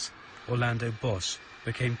 1976, Orlando Bosch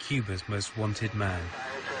became Cuba's most wanted man.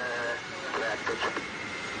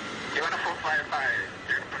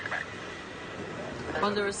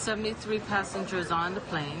 Well, there were 73 passengers on the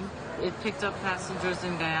plane. it picked up passengers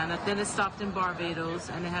in Guyana. Then it stopped in Barbados,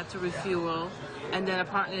 and it had to refuel. And then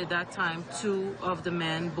apparently at that time, 2 of the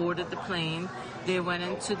men boarded the plane. They went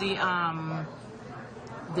into the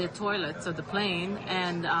toilets of the plane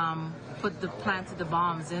and planted the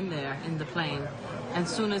bombs in there in the plane. And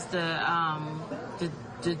as soon as the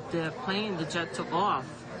jet took off,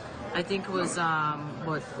 I think it was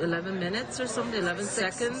 11 minutes or something, 11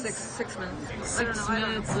 seconds? 6 minutes. 6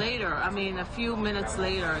 minutes later, I mean, a few minutes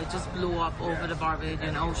later, it just blew up over the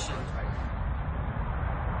Barbadian Ocean.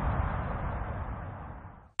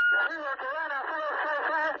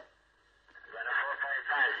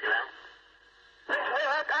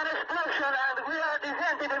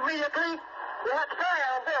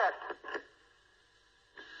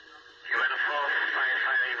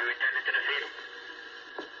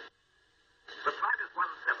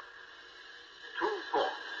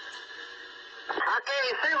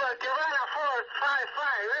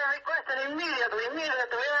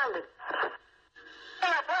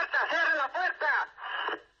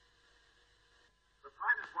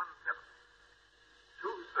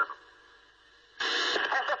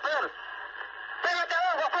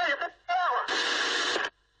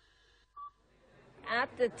 At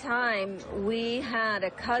the time, we had a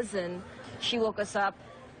cousin. She woke us up,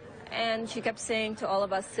 and she kept saying to all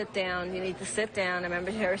of us, sit down, you need to sit down. I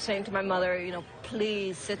remember her saying to my mother, you know,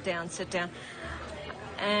 please sit down, sit down.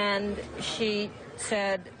 And she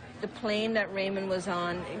said the plane that Raymond was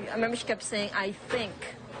on, I remember she kept saying, I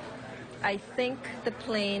think the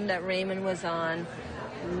plane that Raymond was on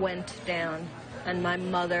went down. And my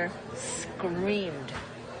mother screamed.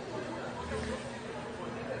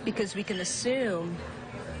 Because we can assume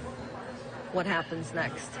what happens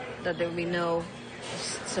next, that there will be no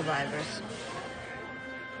survivors.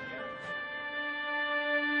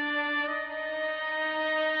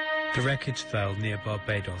 The wreckage fell near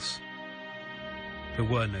Barbados. There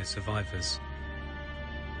were no survivors.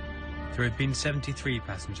 There had been 73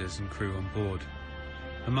 passengers and crew on board,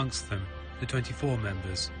 amongst them the 24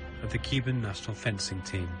 members of the Cuban national fencing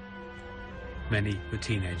team. Many were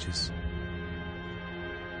teenagers.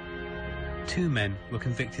 2 men were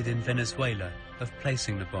convicted in Venezuela of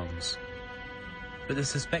placing the bombs, but the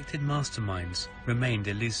suspected masterminds remained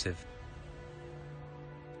elusive.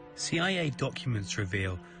 CIA documents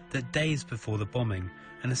reveal that days before the bombing,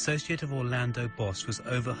 an associate of Orlando Bosch was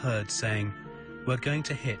overheard saying, "We're going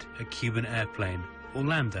to hit a Cuban airplane.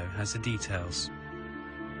 Orlando has the details."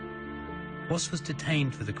 Bosch was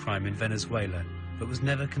detained for the crime in Venezuela, but was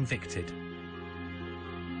never convicted.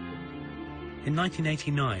 In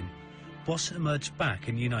 1989, Bosch emerged back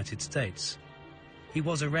in the United States. He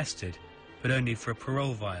was arrested, but only for a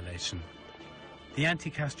parole violation. The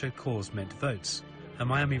anti-Castro cause meant votes, and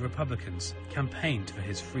Miami Republicans campaigned for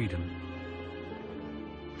his freedom.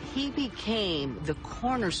 He became the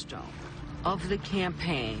cornerstone of the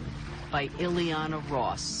campaign by Ileana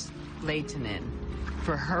Ross Leitonen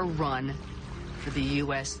for her run for the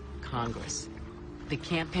U.S. Congress. The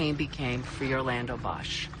campaign became Free Orlando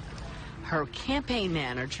Bosch. Her campaign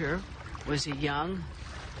manager was a young,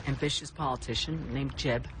 ambitious politician named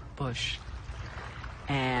Jeb Bush.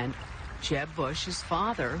 And Jeb Bush, his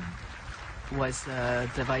father, was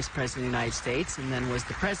the Vice President of the United States and then was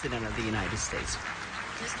the President of the United States.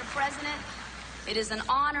 Mr. President, it is an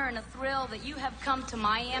honor and a thrill that you have come to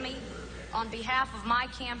Miami on behalf of my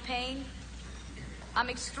campaign. I'm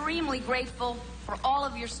extremely grateful for all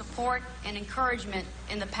of your support and encouragement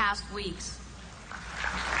in the past weeks.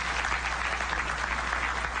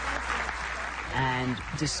 And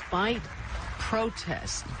despite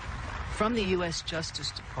protests from the U.S.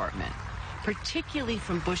 Justice Department, particularly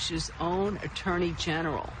from Bush's own Attorney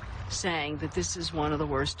General, saying that this is one of the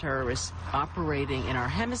worst terrorists operating in our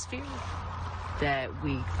hemisphere, that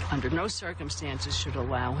we, under no circumstances, should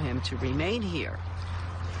allow him to remain here,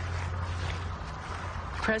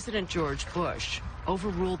 President George Bush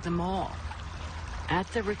overruled them all at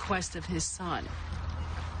the request of his son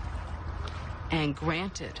and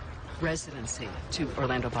granted residency to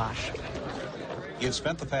Orlando Bosch. He had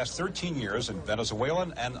spent the past 13 years in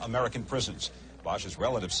Venezuelan and American prisons. Bosch's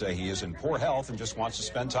relatives say he is in poor health and just wants to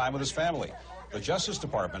spend time with his family. The Justice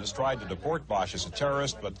Department has tried to deport Bosch as a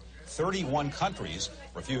terrorist, but 31 countries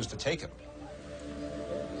refused to take him.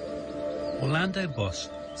 Orlando Bosch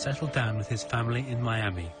settled down with his family in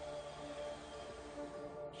Miami.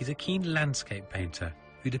 He's a keen landscape painter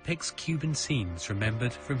who depicts Cuban scenes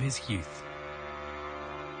remembered from his youth.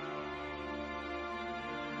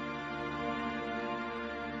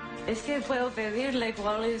 Es que puedo pedirle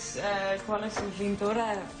cuál es su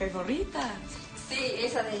pintura favorita. Sí,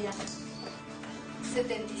 esa de ella.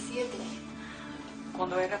 77.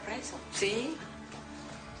 Cuando era preso. Sí.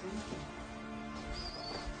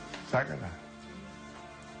 Sácala.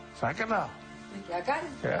 Sácala. Me queda cara.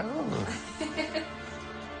 Claro.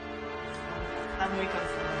 Está muy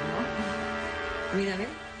cansado, ¿no? Mira, ve.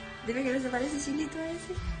 Dime que no se parece Chinito a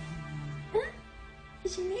ese. ¿Ah?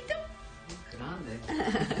 ¿Es Chinito? Grande.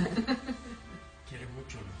 Quiere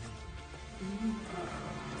mucho.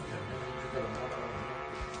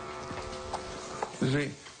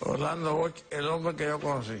 Sí, Orlando Bosch, el hombre que yo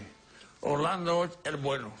conocí. Orlando Bosch, el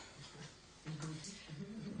bueno.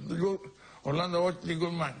 Orlando Bosch, the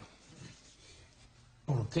good man.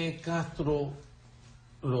 ¿Por qué Castro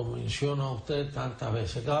lo menciona a usted tantas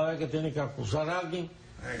veces? Cada vez que tiene que acusar a alguien,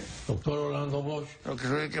 doctor Orlando Bosch. Lo que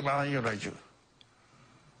soy el que más daño lo ha hecho.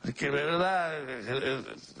 Es que de verdad,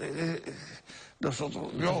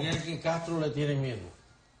 nosotros, yo... ¿Cree que Castro le tiene miedo?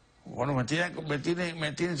 Bueno, me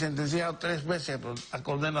tienen sentenciado 3 veces a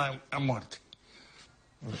condena a muerte.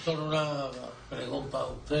 Doctor, una pregunta.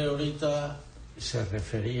 Usted ahorita se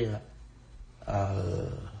refería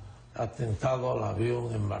al atentado al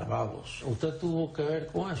avión en Barbados. ¿Usted tuvo que ver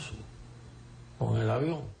con eso? ¿Con el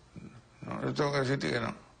avión? No, yo tengo que decirte que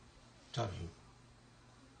no. Está bien.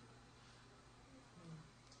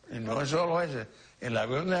 Y no es solo ese, el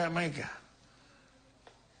avión de Jamaica,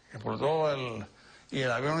 que por todo y el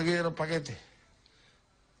avión aquí de los paquetes,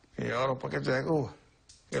 que llevaba los paquetes de Cuba,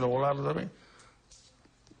 que lo volaron también.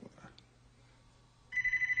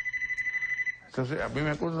 Entonces, a mí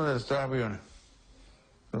me acusan de los 3 aviones.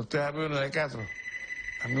 Los 3 aviones de Castro,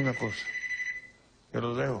 a mí me acusan. Yo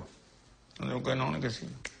los dejo. No digo que no, ni que sí.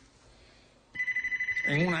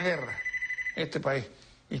 En una guerra, este país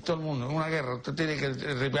y todo el mundo, en una guerra, usted tiene que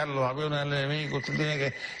derribar los aviones del enemigo, usted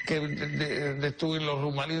tiene que destruir los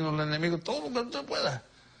submarinos del enemigo, todo lo que usted pueda.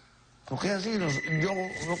 Porque es así, yo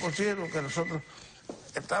no considero que nosotros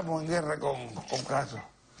estamos en guerra con Castro.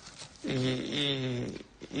 Y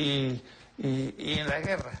en la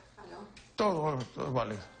guerra, todo es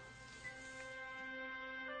válido.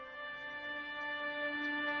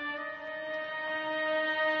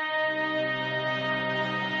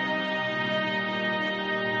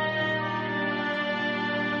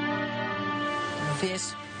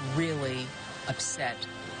 This really upset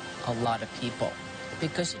a lot of people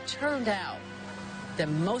because it turned out that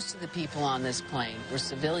most of the people on this plane were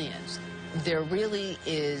civilians. There really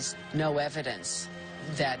is no evidence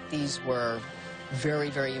that these were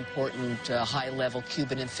very, very important high-level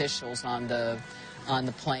Cuban officials on the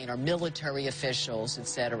plane or military officials,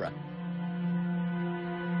 etc.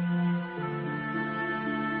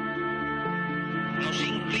 Nos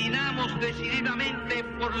inclinamos decididamente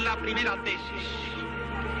por la primera tesis.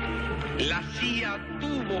 La CIA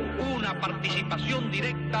tuvo una participación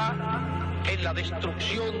directa en la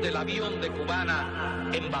destrucción del avión de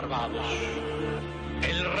Cubana en Barbados.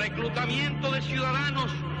 El reclutamiento de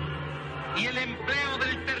ciudadanos y el empleo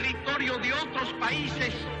del territorio de otros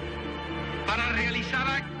países para realizar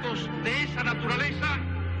actos de esa naturaleza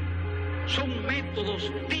son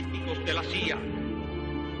métodos típicos de la CIA.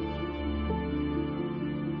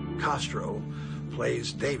 Castro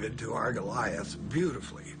plays David to our Goliath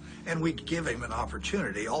beautifully, and we'd give him an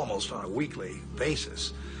opportunity almost on a weekly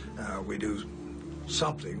basis. We do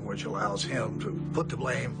something which allows him to put the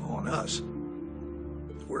blame on us.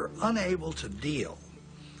 We're unable to deal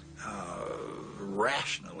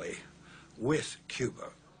rationally with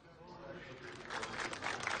Cuba.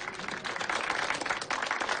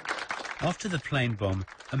 After the plane bomb,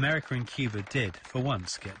 America and Cuba did, for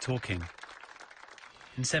once, get talking.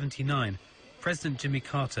 In '79, President Jimmy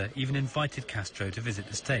Carter even invited Castro to visit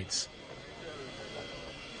the States.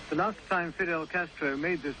 The last time Fidel Castro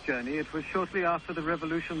made this journey, it was shortly after the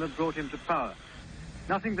revolution that brought him to power.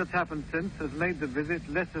 Nothing that's happened since has made the visit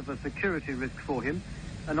less of a security risk for him,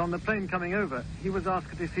 and on the plane coming over, he was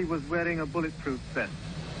asked if he was wearing a bulletproof vest.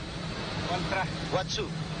 What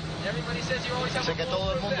suit? Everybody says you always have sé que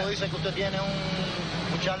todo el mundo dice que usted tiene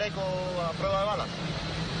un chaleco a prueba de balas.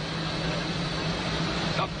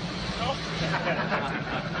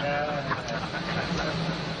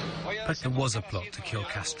 But there was a plot to kill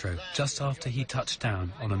Castro just after he touched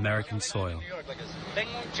down on American soil.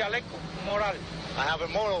 Tengo un chaleco moral. I have a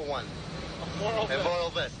moral one. A moral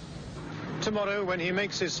vest. Tomorrow, when he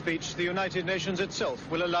makes his speech, the United Nations itself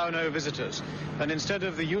will allow no visitors. And instead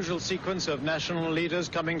of the usual sequence of national leaders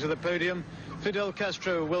coming to the podium, Fidel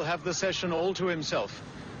Castro will have the session all to himself.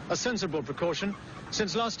 A sensible precaution,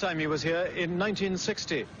 since last time he was here in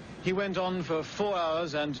 1960. He went on for 4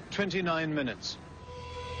 hours and 29 minutes.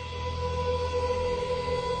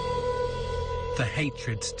 The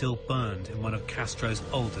hatred still burned in one of Castro's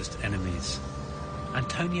oldest enemies.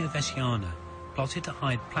 Antonio Veciana, plotted to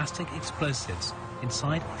hide plastic explosives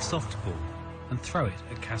inside a softball and throw it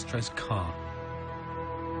at Castro's car.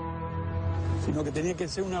 Sino que tenía que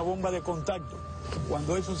ser una bomba de contacto.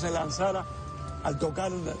 Cuando eso se lanzara, al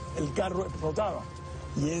tocar el carro explotaba.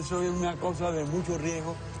 Y eso es una cosa de mucho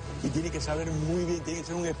riesgo y tiene que saber muy bien, tiene que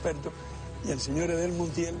ser un experto. Y el señor Edel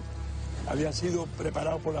Montiel había sido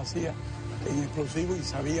preparado por la CIA en explosivos y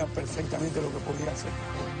sabía perfectamente lo que podía hacer.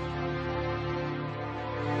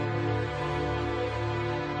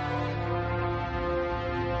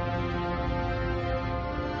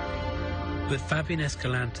 But Fabian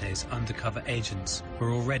Escalante's undercover agents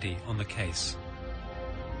were already on the case.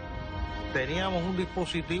 Teníamos un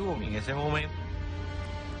dispositivo en ese momento.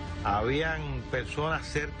 Habían personas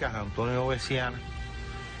cerca de Antonio Veciana.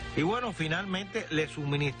 Y bueno, finalmente le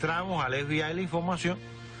suministramos al FBI la información.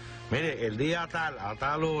 Mire, el día tal, a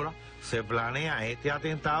tal hora, se planea este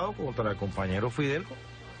atentado contra el compañero Fidel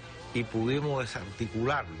y pudimos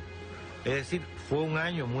desarticularlo. Es decir, fue un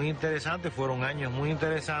año muy interesante, fueron años muy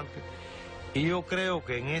interesantes. Y yo creo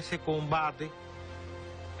que en ese combate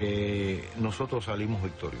nosotros salimos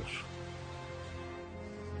victoriosos.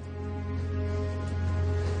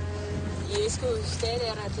 ¿Y es que usted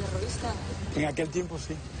era terrorista? En aquel tiempo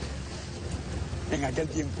sí, en aquel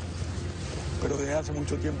tiempo, pero desde hace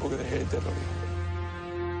mucho tiempo que dejé el terrorismo.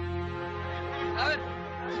 A ver.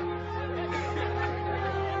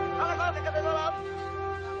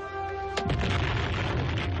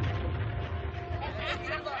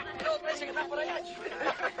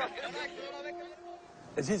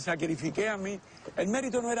 Es decir, sacrifiqué a mí. El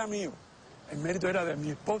mérito no era mío, el mérito era de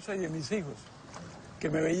mi esposa y de mis hijos, que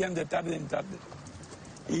me veían de tarde en tarde.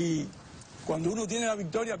 Y cuando uno tiene la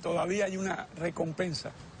victoria todavía hay una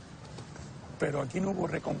recompensa, pero aquí no hubo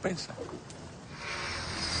recompensa.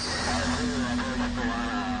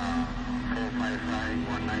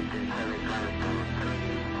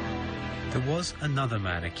 There was another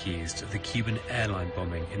man accused of the Cuban airline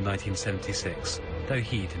bombing in 1976, though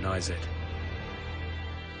he denies it.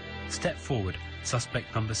 Step forward,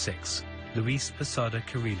 suspect number 6, Luis Posada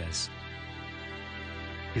Carriles.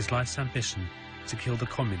 His life's ambition to kill the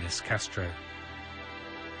communist Castro.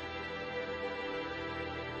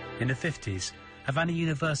 In the 50s, Havana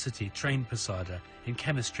University trained Posada in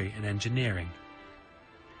chemistry and engineering.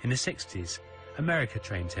 In the 60s, America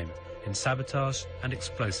trained him in sabotage and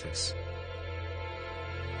explosives.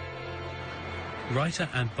 Writer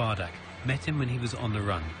Ann Bardak met him when he was on the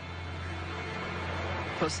run.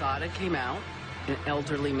 Posada came out, an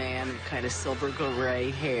elderly man with kind of silver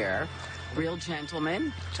gray hair, real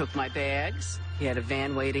gentleman, took my bags. He had a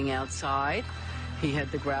van waiting outside. He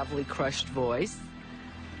had the gravelly, crushed voice.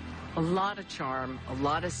 A lot of charm, a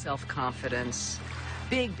lot of self-confidence.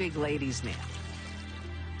 Big, big ladies' man.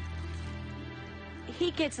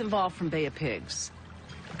 He gets involved from Bay of Pigs.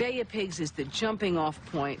 Bay of Pigs is the jumping-off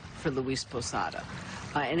point for Luis Posada.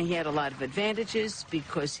 And he had a lot of advantages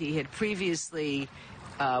because he had previously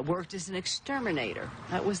worked as an exterminator.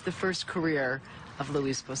 That was the first career of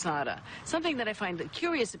Luis Posada. Something that I find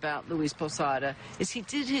curious about Luis Posada is he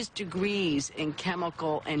did his degrees in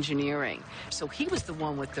chemical engineering. So he was the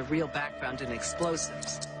one with the real background in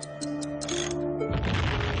explosives.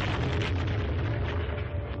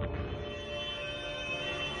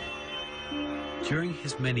 During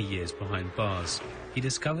his many years behind bars, he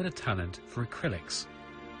discovered a talent for acrylics.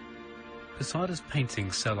 Posada's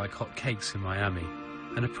paintings sell like hot cakes in Miami,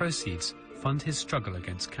 and the proceeds fund his struggle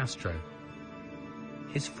against Castro.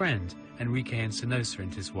 His friend, Enrique Encinosa,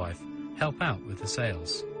 and his wife help out with the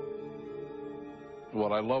sales.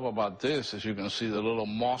 What I love about this is you can see the little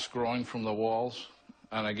moss growing from the walls,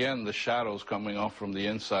 and again, the shadows coming off from the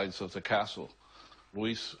insides of the castle.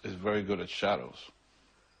 Luis is very good at shadows.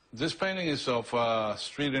 This painting is of a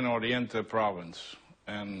street in Oriente province,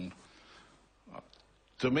 and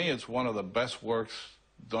to me, it's one of the best works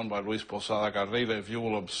done by Luis Posada Carriles. If you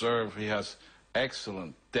will observe, he has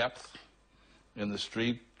excellent depth in the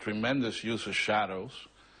street, tremendous use of shadows.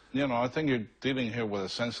 You know, I think you're dealing here with a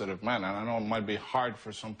sensitive man, and I know it might be hard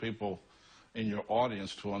for some people in your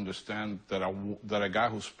audience to understand that a guy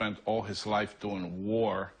who spent all his life doing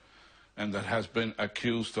war and that has been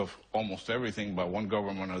accused of almost everything by one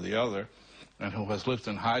government or the other, and who has lived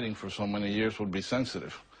in hiding for so many years would be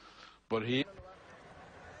sensitive. But he...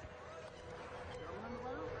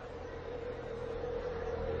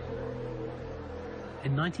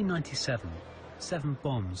 In 1997, 7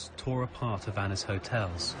 bombs tore apart Havana's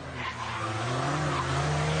hotels.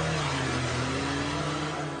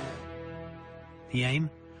 The aim?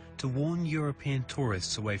 To warn European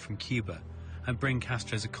tourists away from Cuba and bring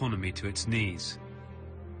Castro's economy to its knees.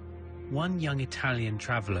 one young Italian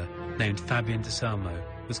traveller named Fabian DeSalmo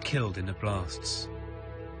was killed in the blasts.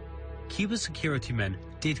 Cuba's security men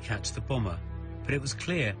did catch the bomber, but it was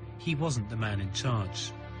clear he wasn't the man in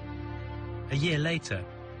charge. A year later,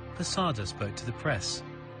 Posada spoke to the press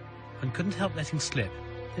and couldn't help letting slip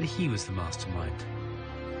that he was the mastermind.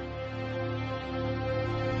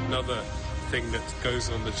 Another thing that goes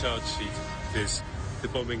on the charge sheet is the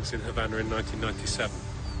bombings in Havana in 1997.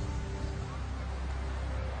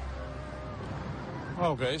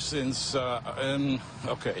 Okay,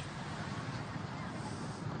 okay.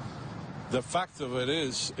 The fact of it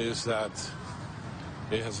is that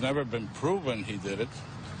it has never been proven he did it.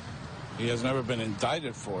 He has never been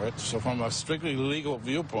indicted for it. So from a strictly legal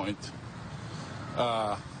viewpoint,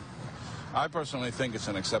 I personally think it's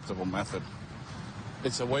an acceptable method.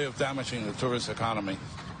 It's a way of damaging the tourist economy.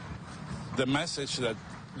 The message that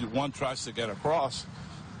one tries to get across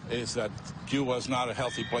is that Cuba is not a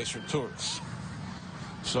healthy place for tourists.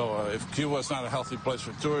 So if Cuba is not a healthy place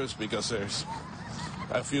for tourists because there's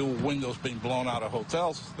a few windows being blown out of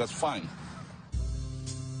hotels, that's fine.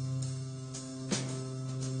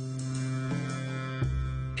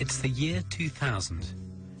 It's the year 2000.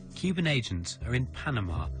 Cuban agents are in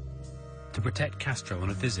Panama to protect Castro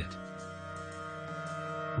on a visit.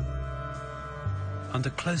 Under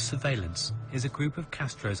close surveillance is a group of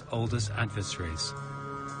Castro's oldest adversaries.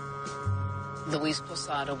 Luis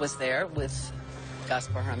Posada was there with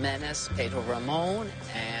Gaspar Jimenez, Pedro Ramon,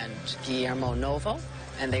 and Guillermo Novo,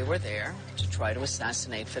 and they were there to try to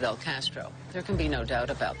assassinate Fidel Castro. There can be no doubt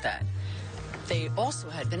about that. They also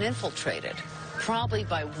had been infiltrated, probably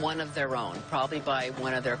by one of their own, probably by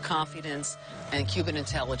one of their confidants, and Cuban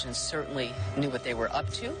intelligence certainly knew what they were up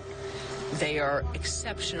to. They are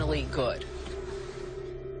exceptionally good.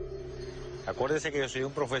 Acuérdese que yo soy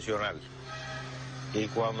un profesional y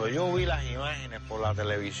cuando yo vi las imágenes por la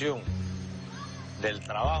televisión del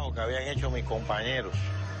trabajo que habían hecho mis compañeros,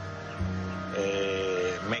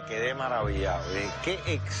 me quedé maravillado. Qué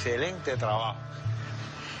excelente trabajo.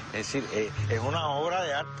 Es decir, es una obra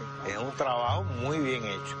de arte, es un trabajo muy bien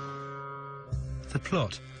hecho. The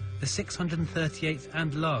plot, the 638th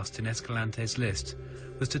and last in Escalante's list,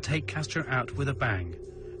 was to take Castro out with a bang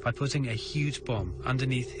by putting a huge bomb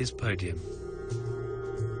underneath his podium.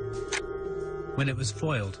 When it was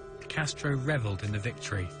foiled, Castro reveled in the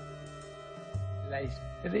victory. La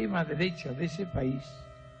extrema derecha de ese país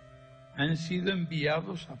han sido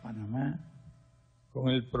enviados a Panamá con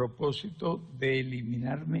el propósito de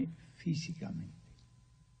eliminarme físicamente.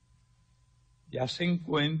 Ya se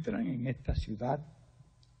encuentran en esta ciudad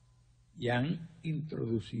y han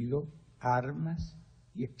introducido armas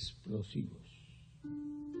y explosivos.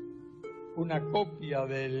 Una copia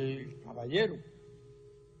del caballero.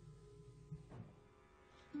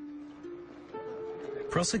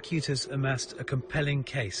 Prosecutors amassed a compelling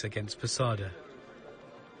case against Posada.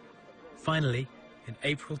 Finally, in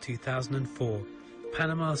April 2004,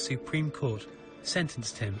 Panama's Supreme Court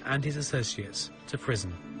sentenced him and his associates to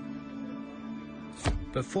prison.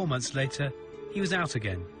 But 4 months later, he was out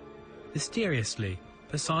again. Mysteriously,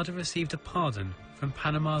 Posada received a pardon from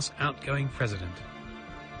Panama's outgoing president.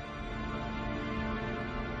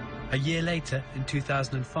 A year later, in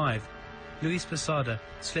 2005, Luis Posada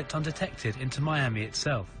slipped undetected into Miami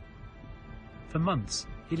itself. For months,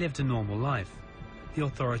 he lived a normal life. The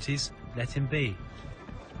authorities let him be.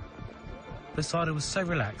 Posada was so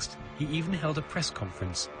relaxed, he even held a press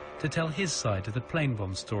conference to tell his side of the plane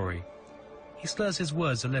bomb story. He slurs his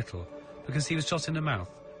words a little because he was shot in the mouth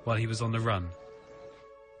while he was on the run.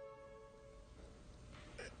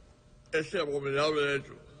 Ese abominable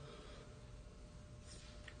hecho,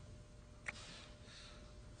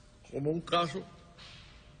 como un caso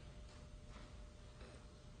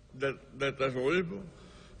de terrorismo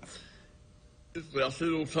que ha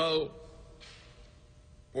sido usado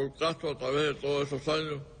por Castro a través de todos esos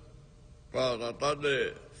años para tratar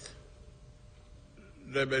de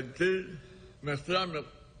mentir, mezclarme.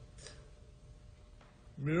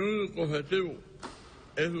 Mi único objetivo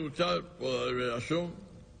es luchar por la liberación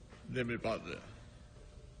de mi patria.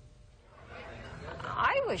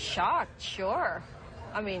 I was shocked, sure.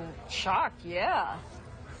 I mean, shocked, yeah.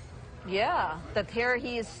 Yeah, that here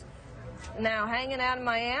he's now hanging out in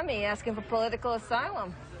Miami asking for political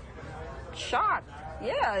asylum. Shocked,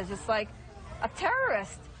 yeah, it's just like a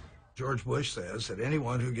terrorist. George Bush says that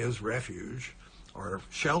anyone who gives refuge or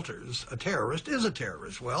shelters a terrorist is a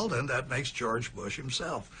terrorist. Well, then that makes George Bush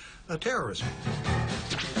himself a terrorist.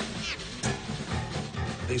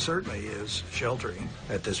 he certainly is sheltering,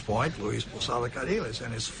 at this point, Luis Posada Carriles.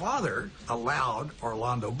 And his father allowed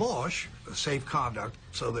Orlando Bosch safe conduct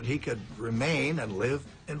so that he could remain and live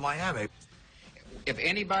in Miami. If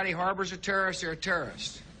anybody harbors a terrorist, they're a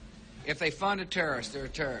terrorist. If they fund a terrorist, they're a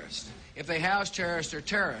terrorist. If they house terrorists, they're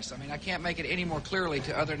terrorists. I mean, I can't make it any more clearly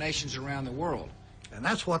to other nations around the world. And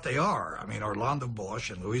that's what they are. I mean, Orlando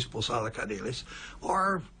Bosch and Luis Posada Carriles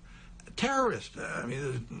are terrorists. I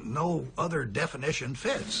mean, no other definition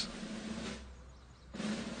fits.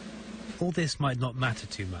 All this might not matter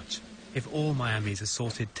too much if all Miami's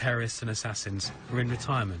assaulted terrorists and assassins are in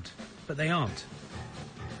retirement, but they aren't.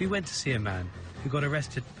 We went to see a man who got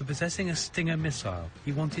arrested for possessing a Stinger missile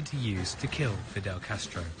he wanted to use to kill Fidel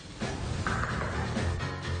Castro.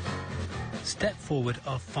 Step forward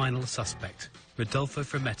our final suspect, Rodolfo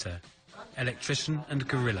Frometa, electrician and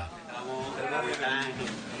guerrilla.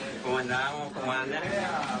 ¿Cómo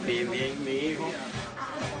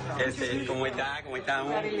está? ¿Cómo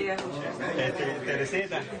estamos?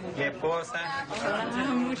 Teresita, mi esposa.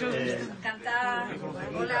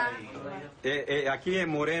 Hola. Aquí en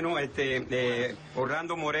Moreno,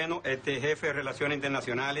 Orlando Moreno, jefe de Relaciones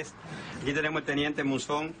Internacionales. Aquí tenemos el teniente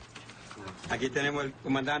Monzón. Aquí tenemos el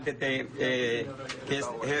comandante que es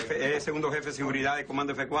segundo jefe de seguridad de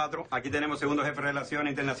Comando F4. Aquí tenemos segundo jefe de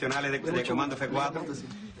Relaciones Internacionales de Comando F4.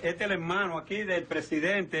 Este es el hermano aquí del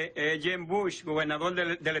presidente Jeb Bush, gobernador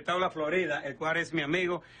del estado de la Florida, el cual es mi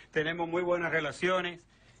amigo. Tenemos muy buenas relaciones.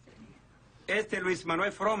 Este Luis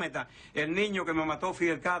Manuel Frometa, el niño que me mató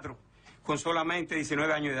Fidel Castro con solamente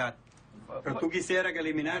 19 años de edad. Pero tú quisieras que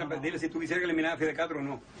eliminara, dile si tú quisieras que eliminara a Fidel Castro o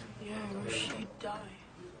no.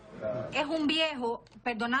 Es un viejo,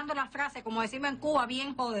 perdonando la frase, como decimos en Cuba,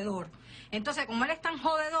 bien jodedor. Entonces, como él es tan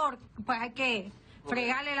jodedor, pues hay que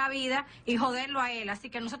fregarle la vida y joderlo a él.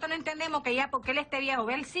 Así que nosotros no entendemos que ya porque él esté viejo,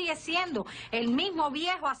 él sigue siendo el mismo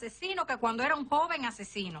viejo asesino que cuando era un joven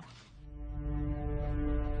asesino.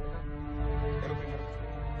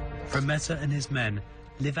 Frometa and his men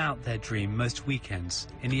live out their dream most weekends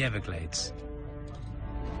in the Everglades.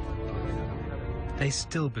 They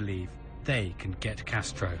still believe they can get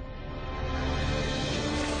Castro.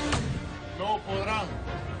 No podrán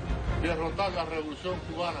derrotar la revolución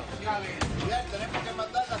cubana. Tenemos que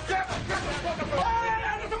mandarla.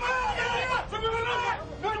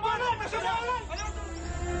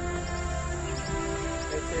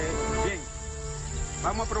 Bien,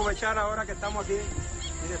 vamos a aprovechar ahora que estamos aquí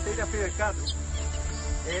y decirle a Fidel Castro,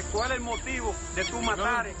 ¿cuál es el motivo de tú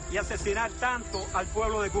matar y asesinar tanto al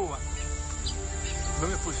pueblo de Cuba? No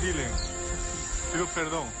me fusilen. Pido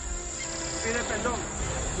perdón. Pide perdón.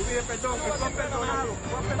 Tú pides perdón y tú has perdonado.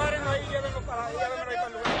 Párenlo ahí, llévenlo para el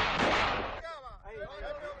lugar.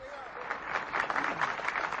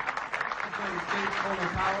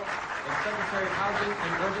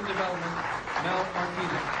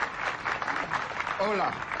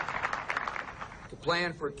 Hola. The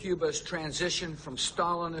plan for Cuba's transition from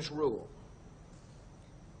Stalinist rule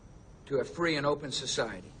to a free and open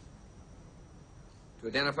society. To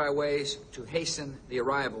identify ways to hasten the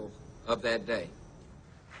arrival of that day.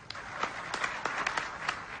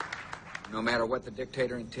 No matter what the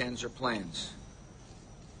dictator intends or plans,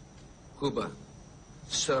 Cuba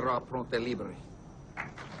será pronto libre.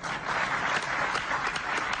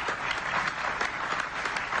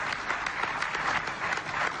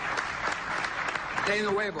 De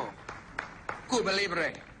nuevo, Cuba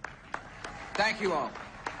libre. Thank you all.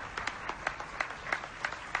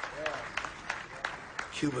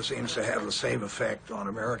 Cuba seems to have the same effect on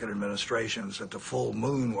American administrations that the full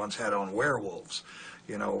moon once had on werewolves.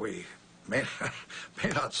 You know, we may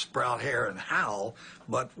not sprout hair and howl,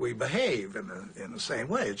 but we behave in the same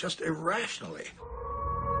way, just irrationally.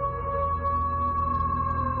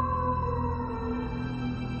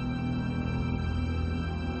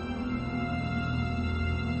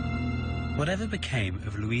 Whatever became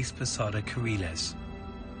of Luis Posada Carriles,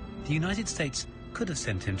 the United States could have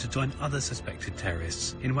sent him to join other suspected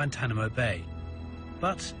terrorists in Guantanamo Bay,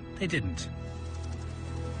 but they didn't.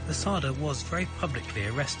 Posada was very publicly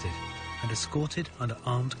arrested and escorted under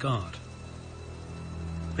armed guard.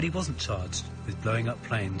 But he wasn't charged with blowing up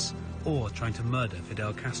planes or trying to murder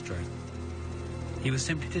Fidel Castro. He was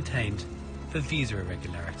simply detained for visa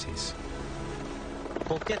irregularities.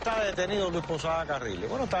 ¿Por qué está detenido Luis Posada Carriles?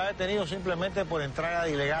 Bueno, está detenido simplemente por entrada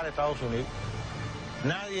ilegal a Estados Unidos.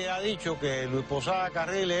 Nadie ha dicho que Luis Posada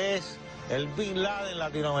Carriles es el Bin Laden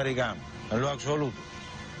latinoamericano, en lo absoluto.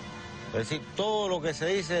 Es decir, todo lo que se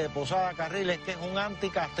dice de Posada Carriles es que es un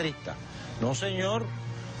anticastrista. No, señor,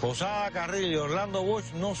 Posada Carriles y Orlando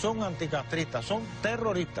Bosch no son anticastristas, son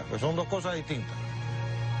terroristas, que son dos cosas distintas.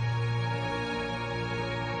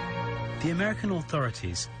 The American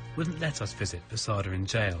authorities wouldn't let us visit Posada in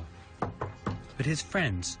jail, but his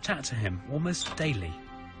friends chat to him almost daily.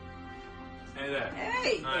 Hey there.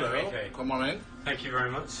 Hey. Hi, okay. Come on in. Thank you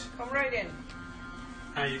very much. Come right in.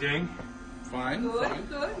 How are you doing? Fine. Good, fine.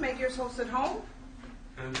 good. Make yourselves at home.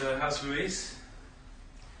 And how's Luis?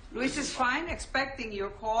 Luis is fine, expecting your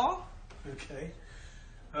call. Okay.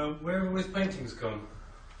 Where have all his paintings gone?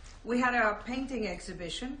 We had a painting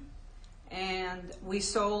exhibition, and we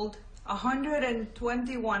sold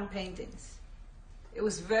 121 paintings. It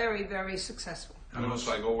was very, very successful. And it was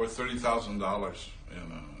like over $30,000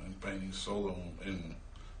 in paintings sold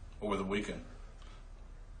over the weekend.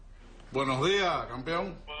 Buenos días,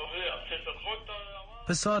 campeón.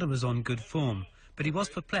 Posada was on good form, but he was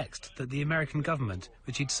perplexed that the American government,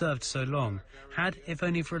 which he'd served so long, had, if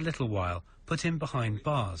only for a little while, put him behind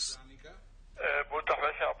bars. Muchas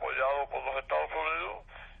veces apoyado por los Estados Unidos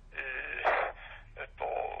y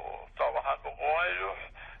trabajando con ellos,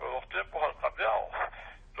 pero los tiempos han cambiado.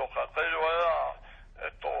 Lo que aquello era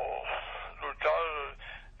luchar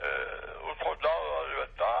un soldado de la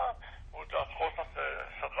libertad, muchas cosas que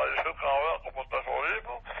se califican ahora como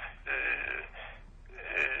terrorismo y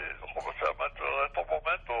como se llama, en estos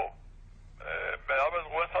momentos me da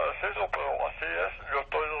vergüenza decirlo, pero así es. Yo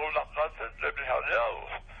estoy en una cárcel de mis aliados.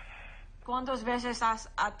 ¿Cuántas veces has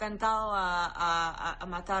atentado a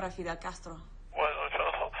matar a Fidel Castro? Bueno,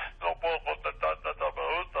 yo no puedo contestarte esta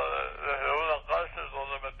pregunta desde una cárcel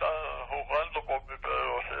donde me están juzgando por mi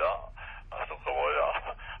peligrosidad. Eso que voy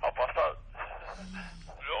a pasar.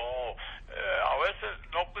 Yo a veces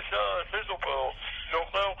no quisiera decirlo, pero yo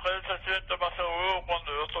creo que él se siente más seguro cuando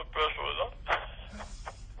yo estoy preso, ¿verdad?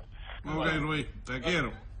 Ok, Luis, te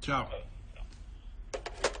quiero. Chao.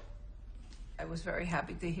 I was very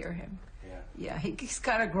happy to hear him. Yeah, he's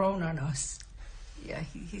kind of grown on us. Yeah,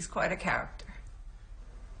 he's quite a character.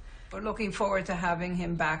 We're looking forward to having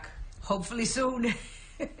him back, hopefully soon.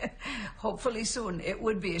 Hopefully soon. It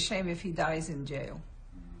would be a shame if he dies in jail.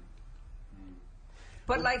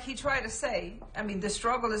 But like he tried to say, I mean, the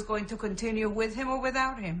struggle is going to continue with him or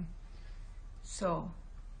without him. So,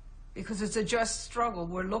 because it's a just struggle,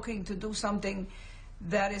 we're looking to do something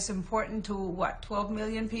that is important to, what, 12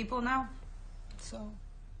 million people now? So...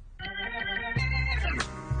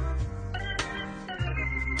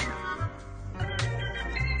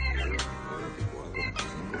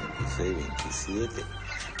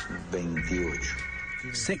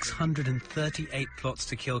 638 plots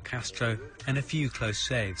to kill Castro and a few close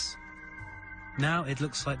shaves. Now it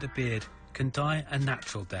looks like the beard can die a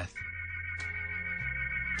natural death.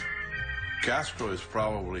 Castro is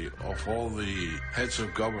probably, of all the heads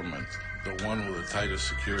of government, the one with the tightest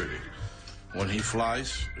security. When he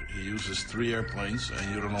flies, he uses 3 airplanes,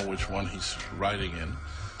 and you don't know which one he's riding in.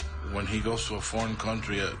 When he goes to a foreign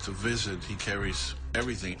country to visit, he carries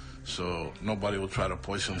everything, so nobody will try to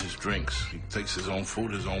poison his drinks. He takes his own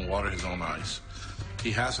food, his own water, his own ice.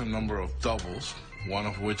 He has a number of doubles, one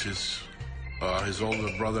of which is his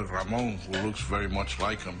older brother Ramon, who looks very much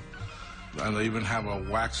like him. And they even have a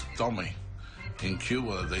wax dummy in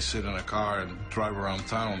Cuba that they sit in a car and drive around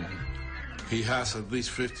town. He has at least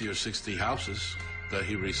 50 or 60 houses that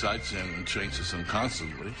he resides in and changes them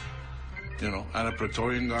constantly, you know, and a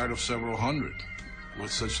Praetorian Guard of several hundred.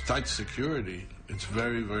 With such tight security, it's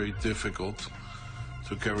very, very difficult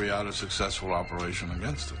to carry out a successful operation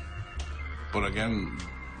against him. But again,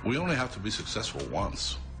 we only have to be successful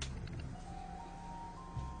once.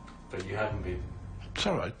 But you haven't been. It's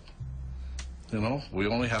all right. You know, we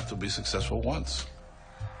only have to be successful once.